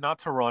decided not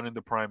to run in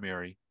the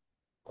primary,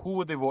 who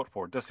would they vote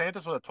for?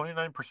 DeSantis was at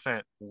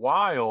 29%,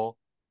 while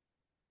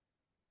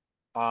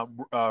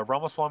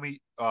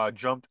Ramaswamy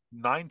jumped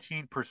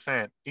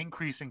 19%,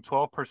 increasing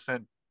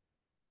 12%.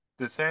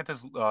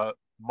 DeSantis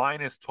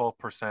minus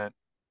 12%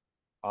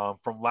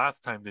 from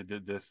last time they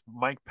did this.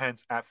 Mike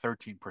Pence at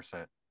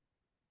 13%.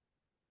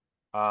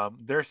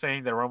 They're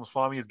saying that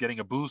Ramaswamy is getting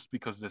a boost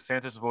because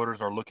DeSantis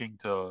voters are looking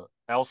to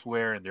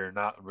elsewhere and they're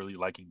not really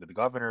liking the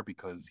governor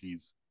because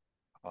he's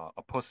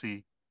a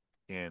pussy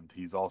and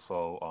he's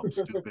also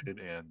stupid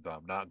and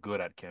not good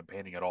at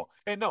campaigning at all.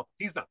 And no,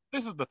 he's not.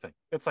 This is the thing.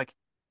 It's like,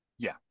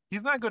 yeah,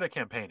 he's not good at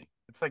campaigning.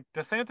 It's like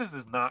DeSantis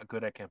is not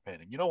good at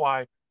campaigning. You know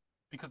why?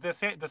 Because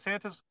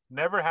DeSantis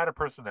never had a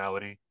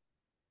personality,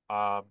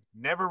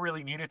 never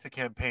really needed to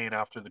campaign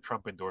after the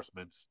Trump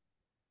endorsements.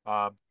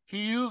 He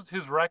used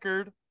his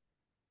record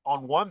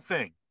on one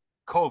thing,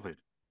 COVID.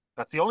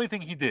 That's the only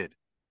thing he did,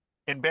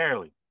 and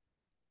barely.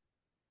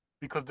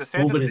 Because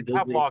DeSantis COVID did and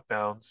have Disney.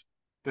 lockdowns.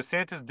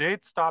 DeSantis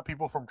did stop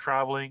people from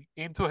traveling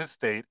into his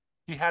state.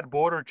 He had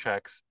border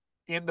checks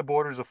in the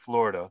borders of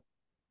Florida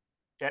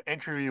at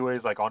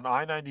entryways like on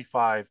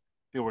I-95.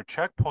 There were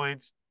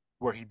checkpoints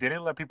where he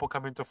didn't let people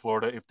come into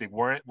Florida if they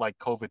weren't like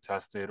COVID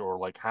tested or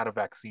like had a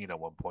vaccine at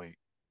one point.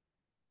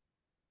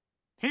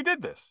 He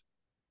did this.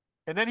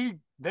 And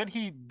then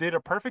he did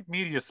a perfect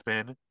media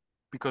spin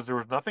because there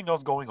was nothing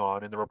else going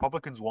on, and the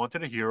Republicans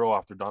wanted a hero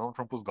after Donald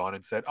Trump was gone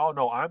and said, "Oh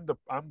no, I'm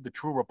the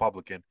true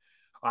Republican.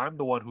 I'm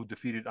the one who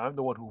defeated. I'm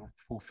the one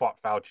who fought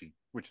Fauci,"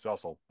 which is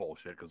also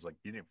bullshit because like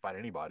he didn't fight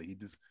anybody. He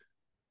just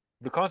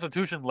the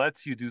Constitution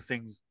lets you do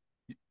things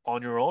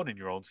on your own in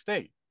your own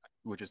state,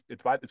 which is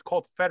it's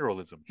called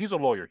federalism. He's a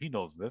lawyer. He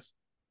knows this,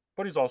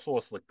 but he's also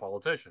a slick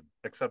politician,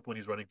 except when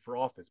he's running for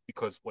office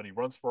because when he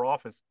runs for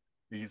office,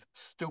 he's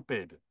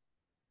stupid.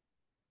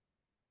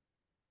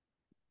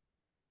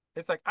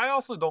 It's like I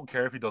also don't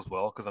care if he does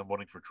well because I'm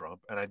voting for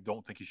Trump and I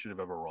don't think he should have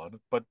ever run.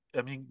 But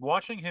I mean,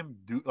 watching him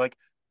do like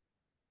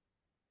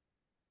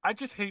I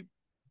just hate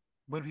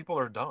when people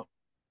are dumb.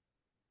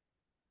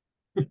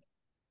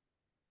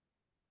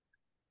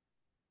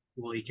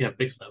 Well, you can't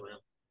fix that, man.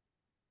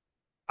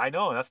 I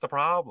know that's the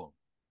problem.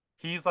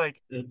 He's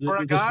like for a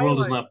This guy world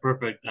is like not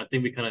perfect. I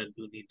think we kind of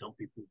do need dumb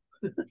people.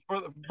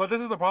 but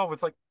this is the problem.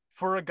 It's like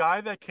for a guy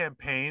that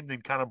campaigned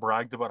and kind of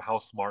bragged about how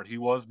smart he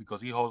was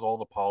because he knows all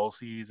the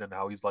policies and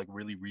how he's like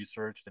really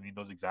researched and he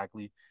knows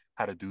exactly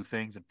how to do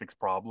things and fix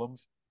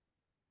problems.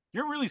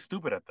 You're really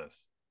stupid at this.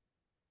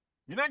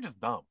 You're not just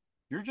dumb.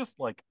 You're just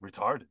like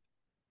retarded.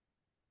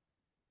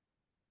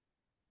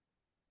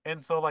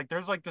 And so like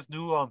there's like this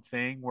new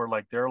thing where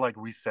like they're like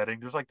resetting.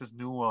 There's like this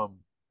new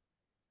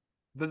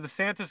the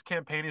DeSantis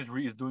campaign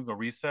is doing a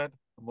reset.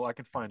 Well, I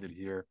can find it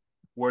here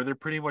where they're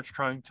pretty much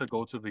trying to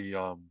go to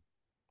the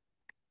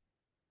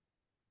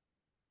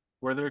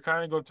where they're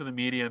kind of going to the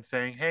media and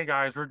saying, "Hey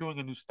guys, we're doing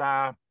a new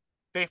staff."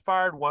 They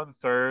fired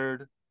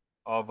 1/3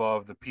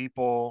 of the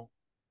people.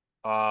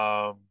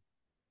 Um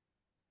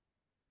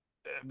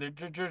they're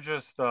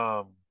just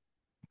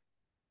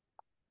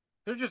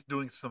they're just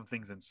doing some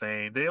things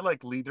insane. They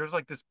like leak there's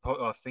like this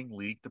thing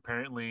leaked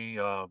apparently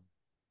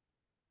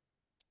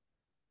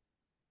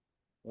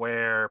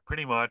where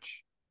pretty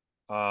much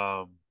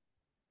um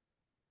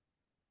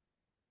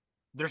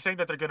they're saying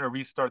that they're gonna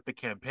restart the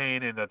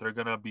campaign and that they're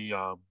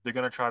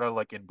gonna try to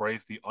like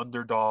embrace the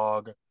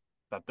underdog,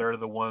 that they're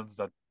the ones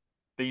that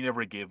they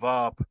never gave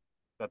up,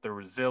 that they're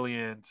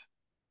resilient,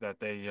 that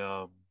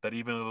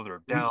even though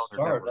they're down, they're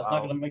Restart. never That's not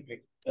out. gonna make me.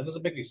 That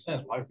doesn't make any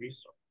sense. Why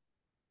restart?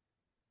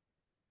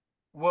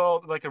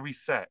 Well, like a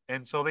reset.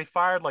 And so they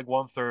fired like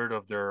 1/3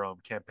 of their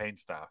campaign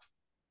staff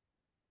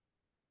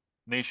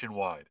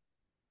nationwide.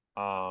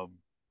 Um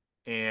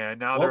and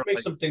now they're What makes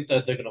like them think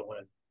that they're gonna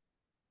win?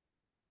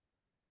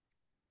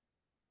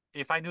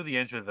 if I knew the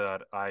answer to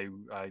that, I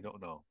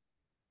don't know.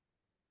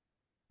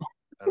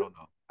 I don't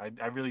know.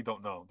 I really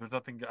don't know. There's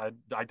nothing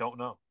I don't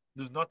know.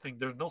 There's nothing.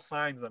 There's no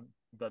signs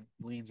that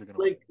Leans are gonna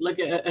win. Like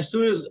as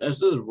soon as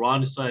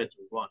Ron decided to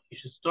run, he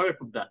should start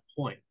from that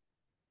point.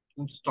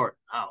 Don't start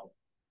now.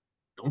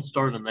 Don't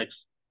start in the next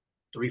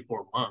 3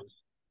 4 months.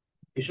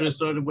 He should have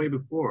Exactly. started way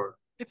before.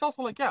 It's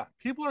also like yeah,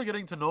 people are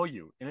getting to know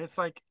you, and it's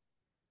like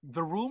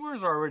the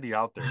rumors are already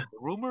out there. The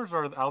rumors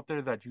are out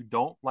there that you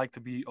don't like to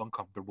be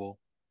uncomfortable.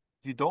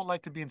 You don't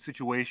like to be in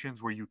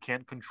situations where you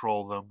can't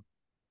control them.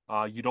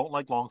 You don't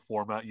like long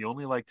format. You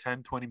only like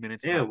 10, 20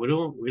 minutes Yeah, max. we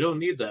don't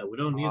need that. We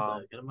don't need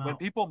that. Get him When out.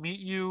 people meet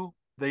you,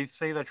 they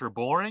say that you're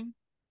boring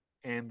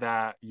and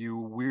that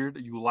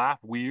you laugh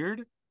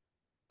weird.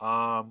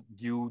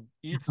 You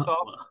eat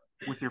stuff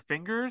with your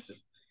fingers,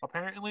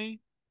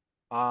 apparently.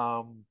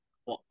 Um,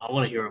 Well, I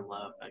want to hear him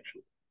laugh.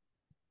 Actually,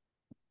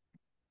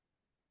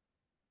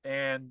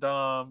 and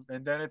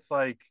then it's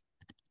like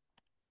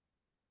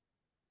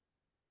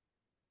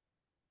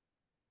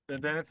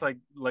and then it's like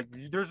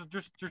there's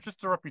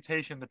just a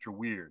reputation that you're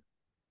weird,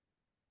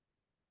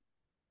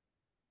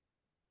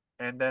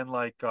 and then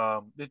like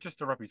it's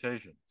just a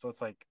reputation. So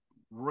it's like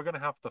we're gonna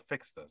have to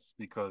fix this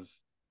because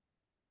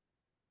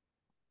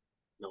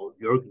No,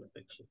 you're gonna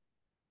fix it.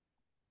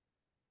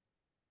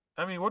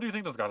 I mean, what do you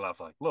think this guy laughs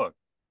like? Look,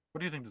 what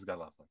do you think this guy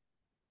laughs like?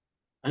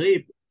 I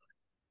think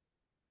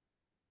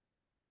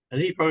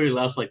he probably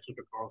laughs like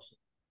Tucker Carlson.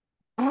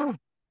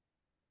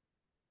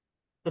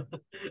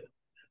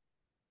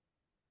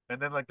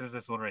 And then like there's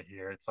this one right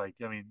here. It's like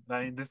I mean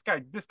this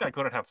guy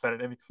couldn't have said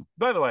it. I mean,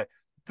 by the way,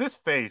 this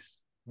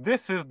face,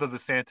 this is the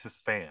DeSantis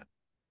fan.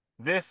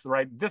 This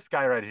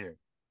guy right here.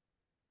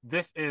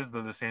 This is the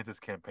DeSantis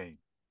campaign.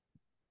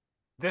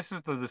 This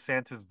is the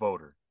DeSantis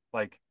voter.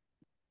 Like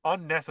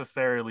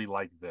unnecessarily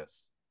like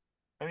this.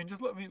 I mean,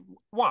 just let me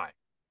why?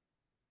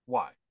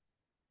 Why?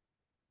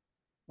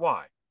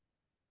 Why?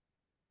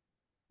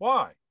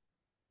 Why?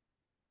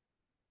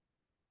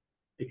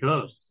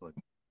 Because.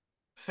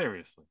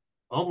 Seriously.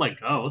 Oh my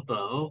god, what the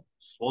hell?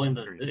 Swallowing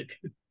that dick.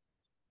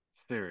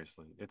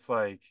 Seriously. It's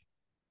like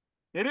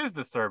it is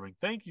disturbing.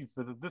 Thank you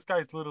for this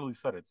guy's literally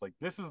said it. It's like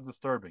this is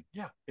disturbing.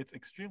 Yeah, it's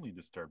extremely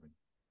disturbing.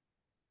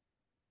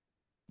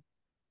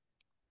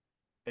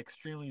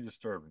 Extremely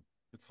disturbing.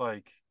 It's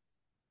like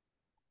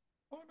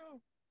oh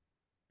no.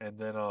 And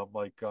then Oh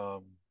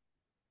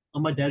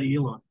my daddy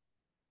Elon.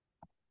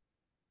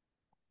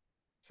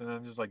 So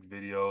then there's like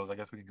videos. I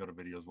guess we can go to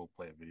videos. We'll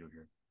play a video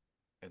here.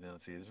 And then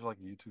let's see, there's like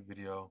a YouTube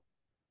video.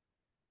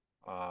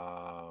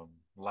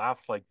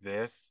 Laughs like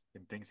this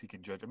and thinks he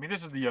can judge. I mean,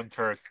 this is the Young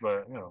Turks,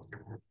 but you know,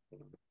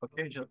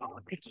 occasionally. Oh,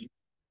 itchy.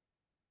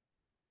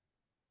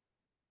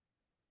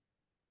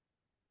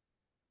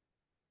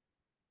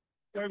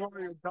 Hear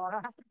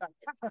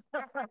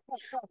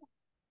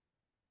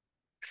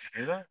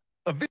that?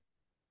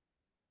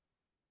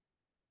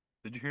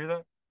 Did you hear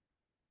that?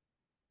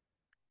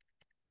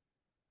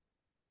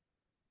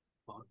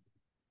 What?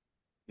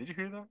 Did you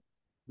hear that?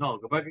 No,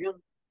 go back again.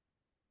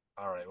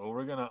 All right. Well,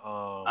 we're gonna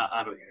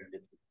I don't hear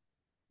anything.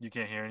 You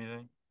can't hear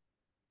anything?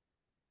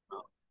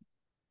 No.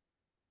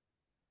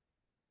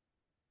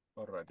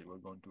 All right. We're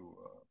going to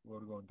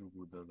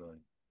put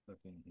the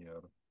thing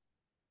here.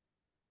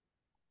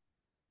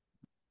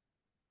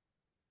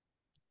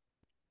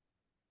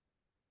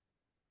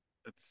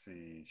 Let's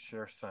see.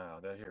 Share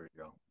sound. Here we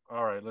go.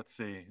 All right. Let's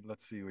see.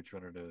 Let's see which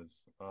one it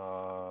is.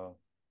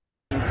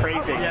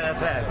 Crazy. Yeah,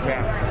 that's it.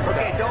 Yeah.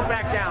 Okay, don't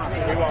back down.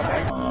 We won't.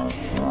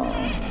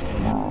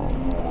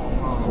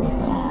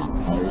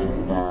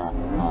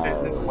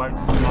 His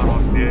wife's not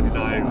on bed and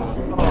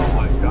oh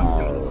my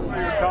god. We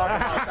were talking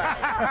about that.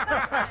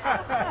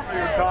 We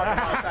were talking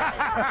about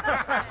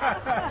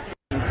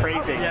that.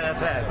 Crazy. Yeah,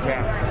 that's it.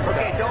 Yeah.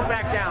 Okay, don't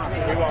back down.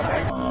 We won't.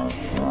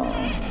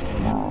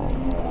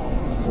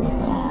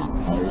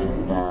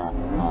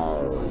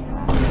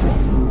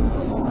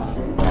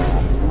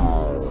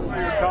 We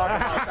were talking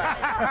about that.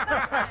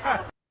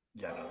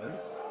 Yeah, no, this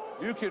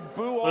You can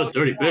boo What all a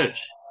dirty bitch.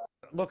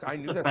 Look, I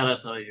knew That's that.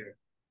 badass out of here.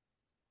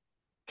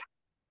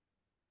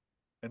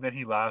 and then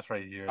he laughs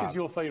right here. What is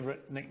your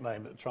favourite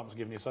nickname that Trump's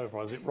given you so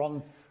far? Is it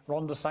Ron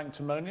de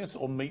Sanctimonious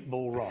or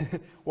Meatball Ron?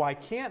 Well, I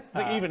can't.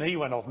 I think even he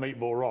went off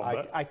Meatball Ron.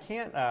 But I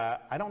can't.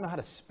 I don't know how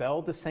to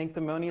spell de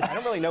sanctimonious. I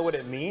don't really know what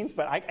it means,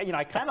 but I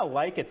kind of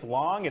like it's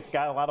long. It's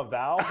got a lot of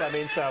vowels. I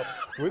mean, so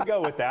we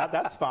go with that.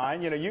 That's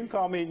fine. You can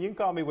call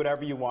me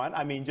whatever you want.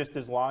 I mean, just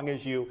as long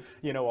as you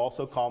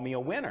also call me a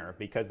winner,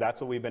 because that's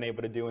what we've been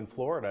able to do in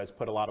Florida is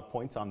put a lot of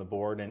points on the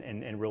board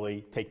and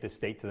really take this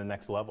state to the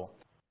next level.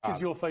 what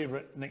is your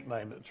favourite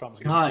nickname that Trump's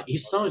given God,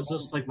 he sounds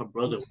just like my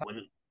brother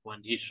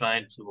when he's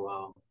trying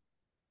to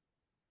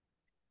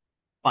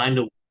find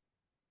a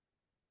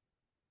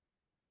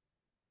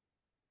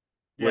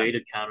way to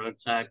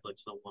counterattack like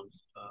someone's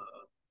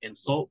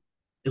insult.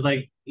 It's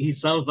like he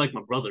sounds like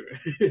my brother.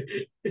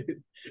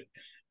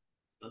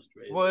 That's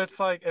great. Well, it's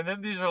like, and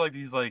then these are like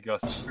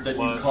that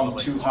you come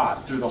too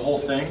hot through the whole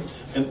thing,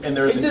 and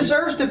there's It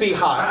deserves to be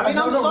hot. I mean,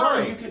 I'm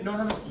sorry.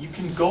 You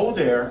can go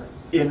there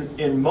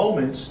in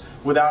moments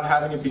without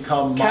having it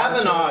become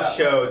Kavanaugh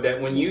showed that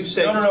when you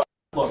say no.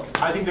 Look,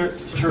 I think there.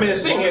 I mean, the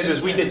thing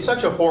is we did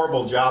such a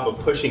horrible job of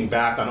pushing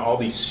back on all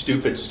these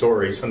stupid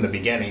stories from the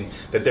beginning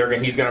that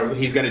he's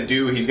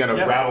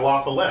gonna rattle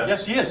off a list.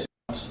 Yes, he is.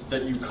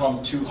 That you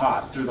come too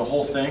hot through the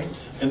whole thing,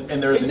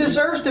 and there's. It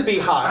deserves to be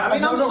hot. I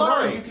mean, I'm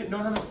sorry. You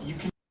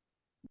can.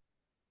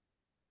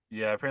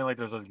 Yeah, apparently like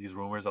there's like these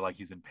rumors that like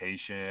he's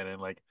impatient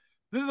and like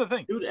this is the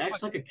thing. Dude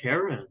acts like a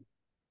Karen.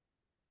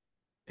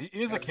 He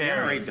is a Has the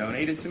Karen. NRA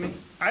donated to me?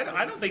 I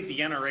don't think the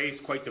NRA is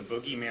quite the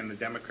boogeyman the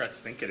Democrats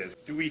think it is.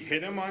 Do we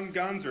hit him on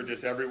guns, or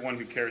just everyone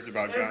who cares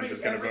about guns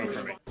is going to vote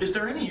for me? Is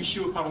there any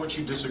issue upon which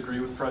you disagree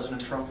with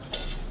President Trump?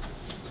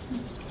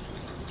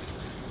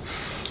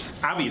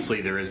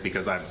 Obviously there is,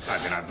 because I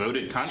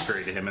voted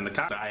contrary to him in the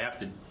Congress. I have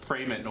to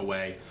frame it in a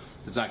way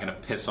it's not going to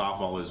piss off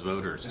all his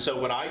voters. So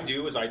what I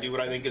do is I do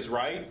what I think is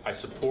right. I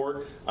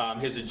support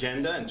his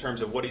agenda in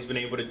terms of what he's been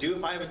able to do.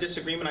 If I have a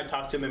disagreement, I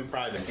talk to him in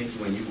private. I think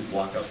when you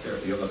walk up there,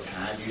 if you have a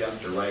pad, you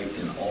have to write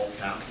in all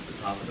caps at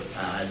the top of the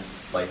pad,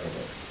 likable.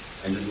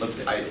 And just look,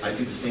 I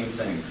do the same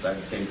thing because I have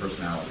the same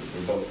personality.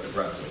 We're both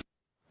aggressive.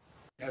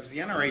 Has the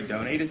NRA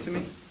donated to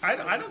me? I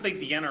don't think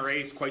the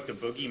NRA is quite the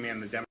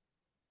boogeyman the Democrats.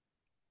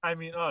 I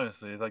mean,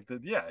 honestly, like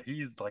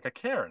he's like a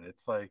Karen.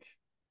 It's like,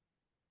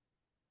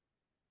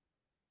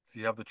 so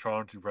you have the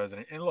Trump to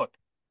president, and look,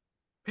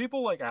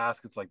 people like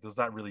ask, it's like, does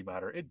that really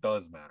matter? It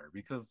does matter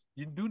because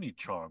you do need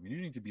charm. You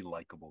need to be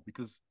likable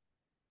because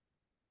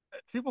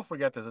people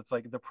forget this. It's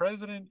like the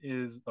president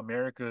is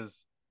America's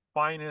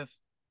finest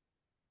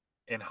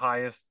and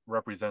highest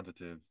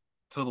representative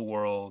to the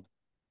world,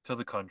 to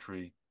the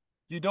country.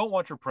 You don't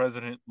want your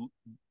president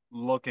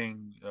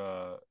looking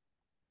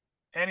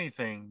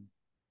anything.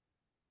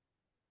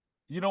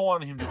 You don't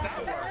want him to.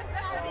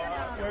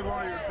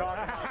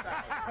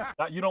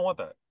 You don't want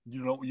that.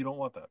 You don't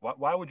want that.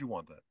 Why would you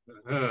want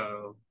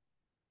that?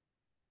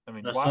 I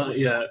mean, why?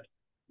 Yeah,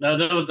 that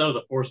was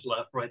a forced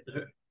left right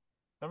there.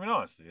 I mean,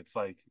 honestly, it's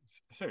like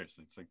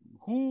seriously, it's like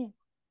who?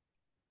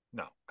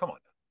 No, come on,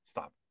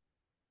 stop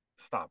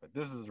it.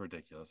 This is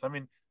ridiculous. I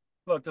mean,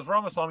 look, does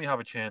Ramaswamy have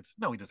a chance?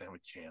 No, he doesn't have a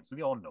chance.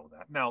 We all know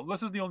that. Now,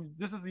 this is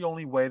the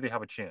only way they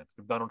have a chance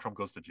if Donald Trump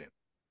goes to jail.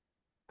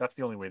 That's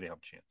the only way they have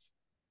a chance.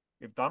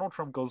 If Donald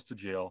Trump goes to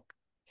jail,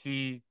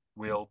 he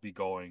will be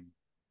going.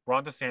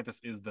 Ron DeSantis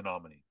is the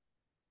nominee.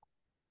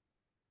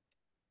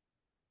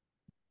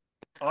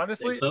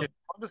 Honestly, if Ron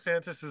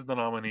DeSantis is the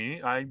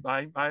nominee, I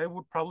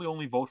would probably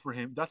only vote for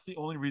him. That's the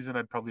only reason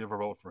I'd probably ever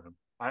vote for him.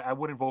 I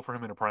wouldn't vote for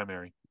him in a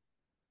primary.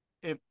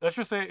 Let's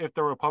just say if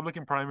the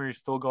Republican primary is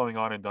still going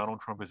on and Donald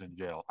Trump is in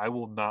jail, I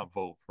will not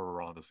vote for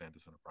Ron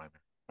DeSantis in a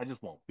primary. I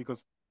just won't,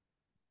 because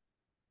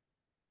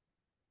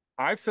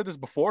I've said this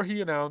before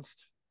he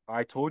announced.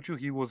 I told you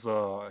he was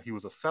a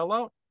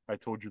sellout. I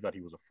told you that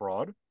he was a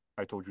fraud.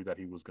 I told you that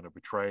he was going to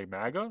betray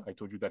MAGA. I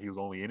told you that he was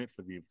only in it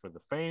for the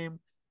fame,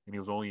 and he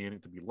was only in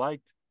it to be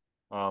liked.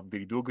 Did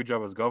he do a good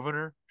job as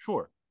governor?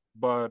 Sure,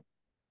 but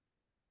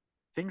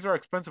things are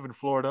expensive in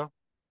Florida.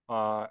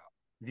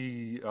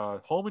 The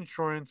home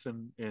insurance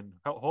and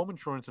home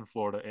insurance in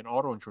Florida and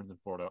auto insurance in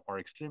Florida are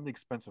extremely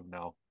expensive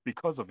now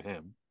because of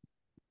him.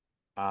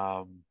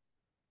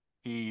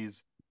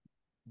 He's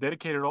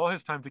dedicated all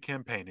his time to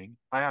campaigning.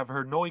 I have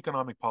heard no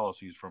economic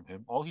policies from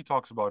him. All he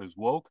talks about is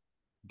woke,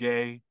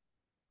 gay,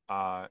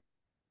 and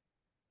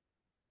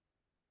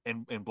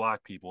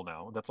black people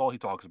now. That's all he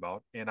talks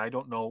about. And I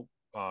don't know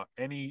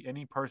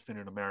any person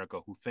in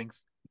America who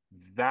thinks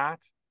that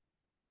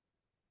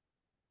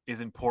is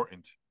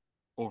important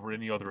over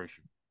any other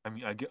issue. I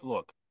mean,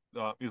 look,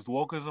 is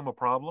wokeism a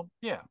problem?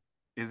 Yeah.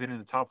 Is it in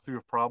the top 3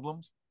 of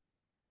problems?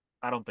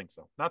 I don't think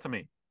so. Not to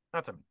me.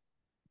 Not to me.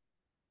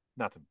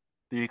 Not to me.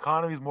 The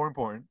economy is more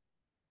important.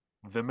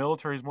 The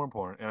military is more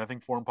important. And I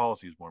think foreign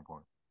policy is more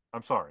important.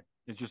 I'm sorry.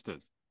 It just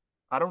is.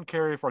 I don't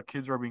care if our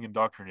kids are being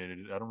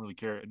indoctrinated. I don't really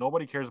care.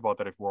 Nobody cares about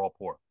that if we're all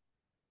poor.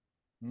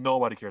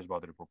 Nobody cares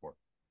about that if we're poor.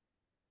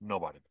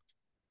 Nobody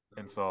does.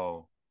 And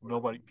so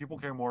people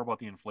care more about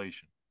the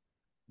inflation.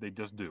 They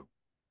just do.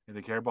 And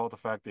they care about the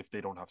fact if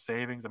they don't have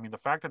savings. I mean, the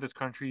fact that this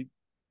country,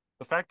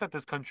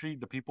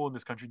 the people in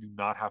this country do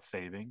not have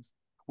savings.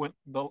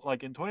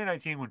 Like in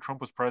 2019, when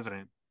Trump was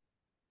president,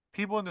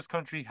 people in this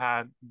country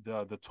had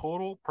the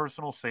total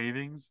personal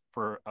savings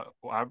for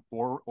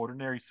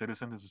ordinary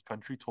citizens in this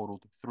country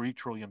totaled $3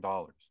 trillion.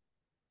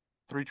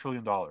 $3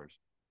 trillion.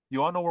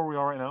 You all know where we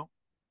are right now?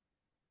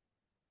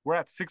 We're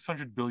at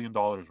 $600 billion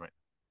right now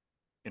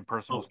in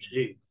personal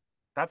savings.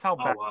 That's how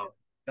bad. Wow.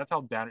 That's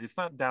how down. It's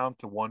not down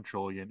to 1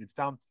 trillion. It's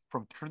down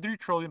from 3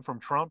 trillion from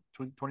Trump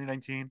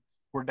 2019.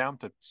 We're down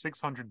to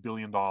 $600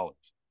 billion.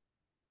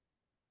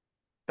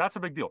 That's a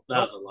big deal.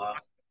 That's a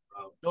lot.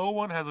 Wow. No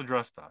one has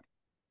addressed that.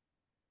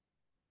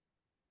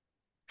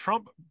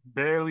 Trump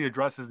barely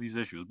addresses these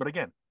issues. But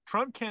again,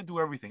 Trump can't do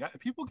everything.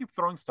 People keep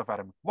throwing stuff at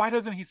him. Why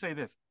doesn't he say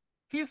this?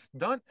 He's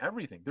done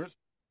everything.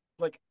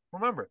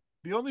 Remember,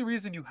 the only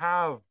reason you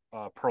have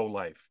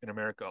pro-life in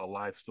America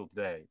alive still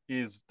today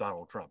is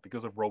Donald Trump,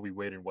 because of Roe v.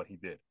 Wade and what he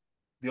did.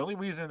 The only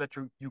reason that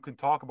you can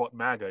talk about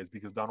MAGA is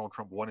because Donald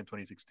Trump won in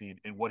 2016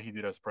 and what he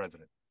did as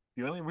president.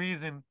 The only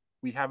reason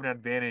we have an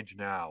advantage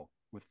now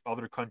with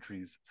other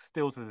countries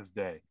still to this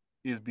day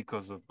is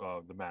because of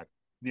the MAGA.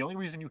 The only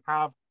reason you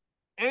have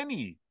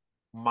any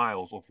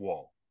miles of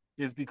wall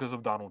is because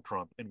of Donald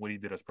Trump and what he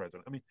did as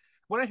president. I mean,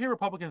 when I hear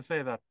Republicans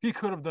say that he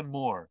could have done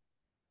more,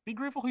 be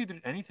grateful he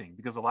did anything,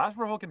 because the last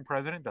Republican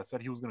president that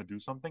said he was going to do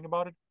something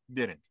about it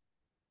didn't.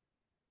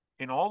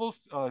 And all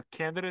those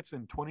candidates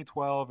in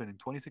 2012 and in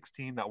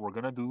 2016 that were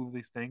going to do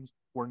these things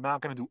were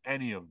not going to do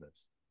any of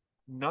this.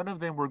 None of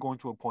them were going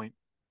to appoint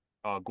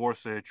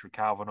Gorsuch or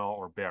Kavanaugh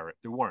or Barrett.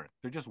 They weren't.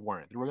 They just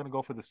weren't. They were going to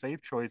go for the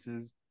safe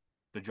choices,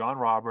 the John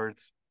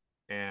Roberts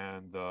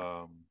and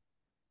the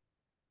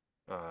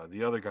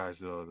other guys,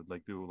 the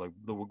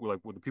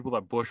people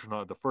that Bush,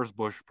 the first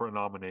Bush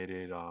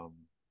nominated,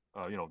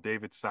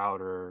 David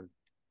Souter,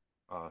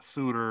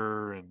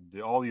 Souter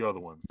and all the other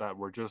ones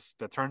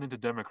that turned into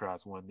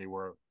Democrats when they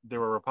were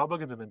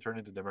Republicans and then turned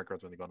into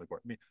Democrats when they got into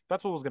court. I mean,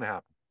 that's what was going to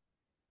happen.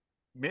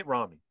 Mitt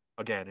Romney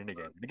again and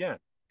again and again,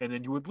 and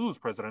then you would lose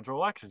presidential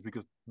elections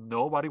because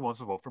nobody wants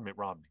to vote for Mitt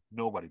Romney.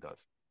 Nobody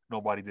does.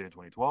 Nobody did in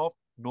 2012.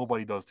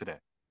 Nobody does today.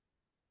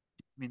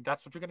 I mean,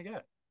 that's what you're going to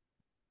get.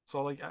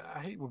 So, like,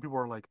 I hate when people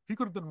are like, he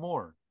could have done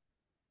more.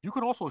 You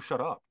could also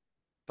shut up.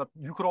 That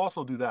you could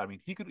also do that. I mean,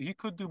 he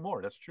could do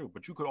more. That's true,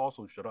 but you could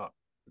also shut up.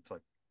 It's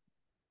like,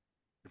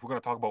 if we're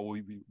going to talk about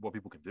what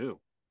people can do,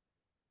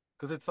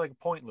 because it's like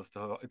pointless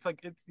to. It's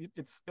like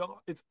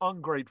it's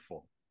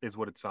ungrateful, is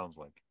what it sounds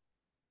like.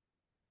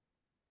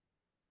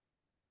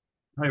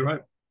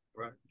 Right.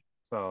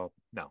 So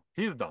no,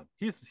 he's done.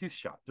 He's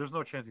shot. There's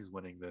no chance he's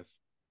winning this.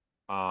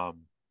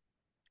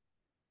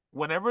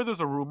 Whenever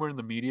there's a rumor in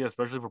the media,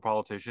 especially for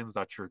politicians,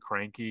 that you're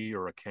cranky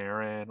or a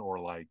Karen or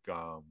like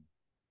on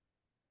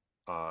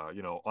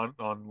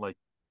like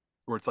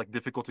where it's like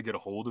difficult to get a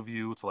hold of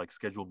you to like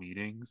schedule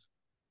meetings,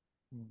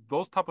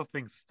 those type of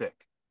things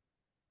stick.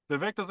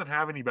 Vivek doesn't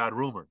have any bad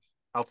rumors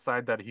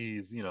outside that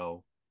he's,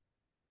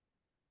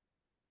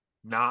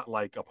 not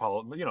like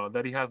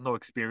that he has no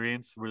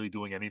experience really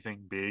doing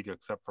anything big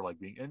except for like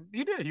being, and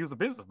he was a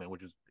businessman,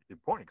 which is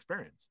important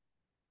experience,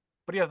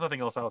 but he has nothing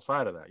else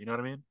outside of that. You know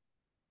what I mean?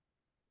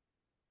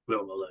 We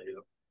don't know that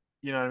yet.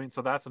 You know what I mean?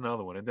 So that's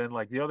another one. And then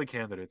like the other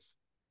candidates,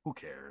 who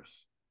cares?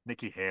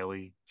 Nikki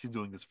Haley, she's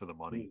doing this for the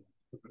money.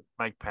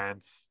 Mike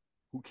Pence,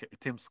 who cares?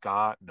 Tim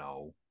Scott,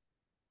 no.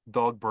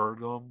 Doug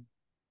Burgum.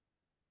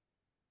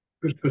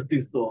 Chris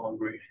Christie's still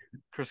hungry.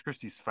 Chris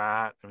Christie's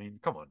fat. I mean,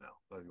 come on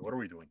now. Like, what are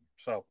we doing?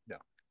 So yeah,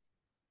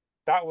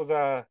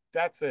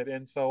 that's it.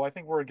 And so I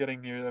think we're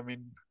getting near. I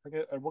mean,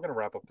 we're gonna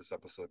wrap up this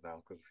episode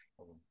now because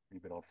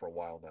we've been on for a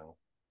while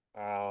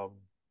now.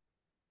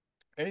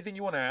 Anything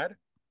you want to add?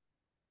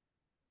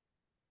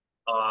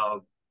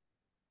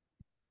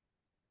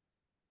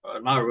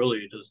 Not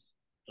really. Just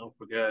don't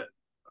forget.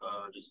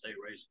 Just stay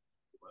racist.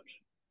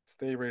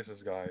 Stay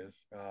racist, guys.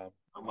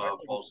 I'm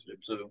positive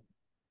too.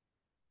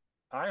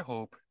 I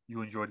hope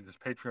you enjoyed this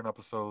Patreon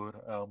episode.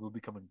 We'll be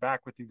coming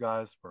back with you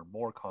guys for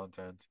more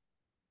content,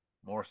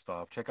 more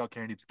stuff. Check out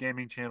Karen Deep's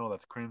gaming channel.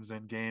 That's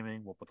Crimson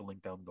Gaming. We'll put the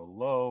link down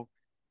below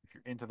if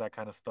you're into that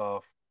kind of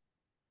stuff.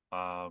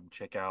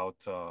 Check out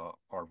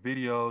our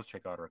videos.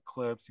 Check out our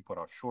clips. You put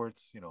out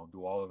shorts.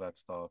 Do all of that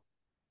stuff.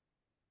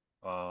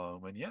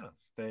 And yeah,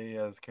 stay,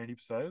 as Karen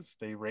Deep says,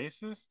 stay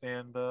racist.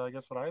 And I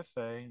guess what I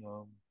say,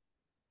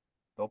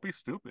 don't be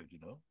stupid.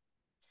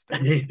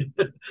 Stay.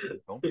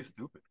 Don't be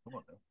stupid. Come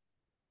on now.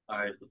 All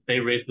right, so stay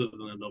racist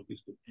and then don't be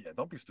stupid. Yeah,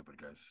 don't be stupid,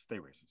 guys. Stay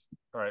racist.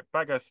 All right,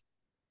 bye, guys.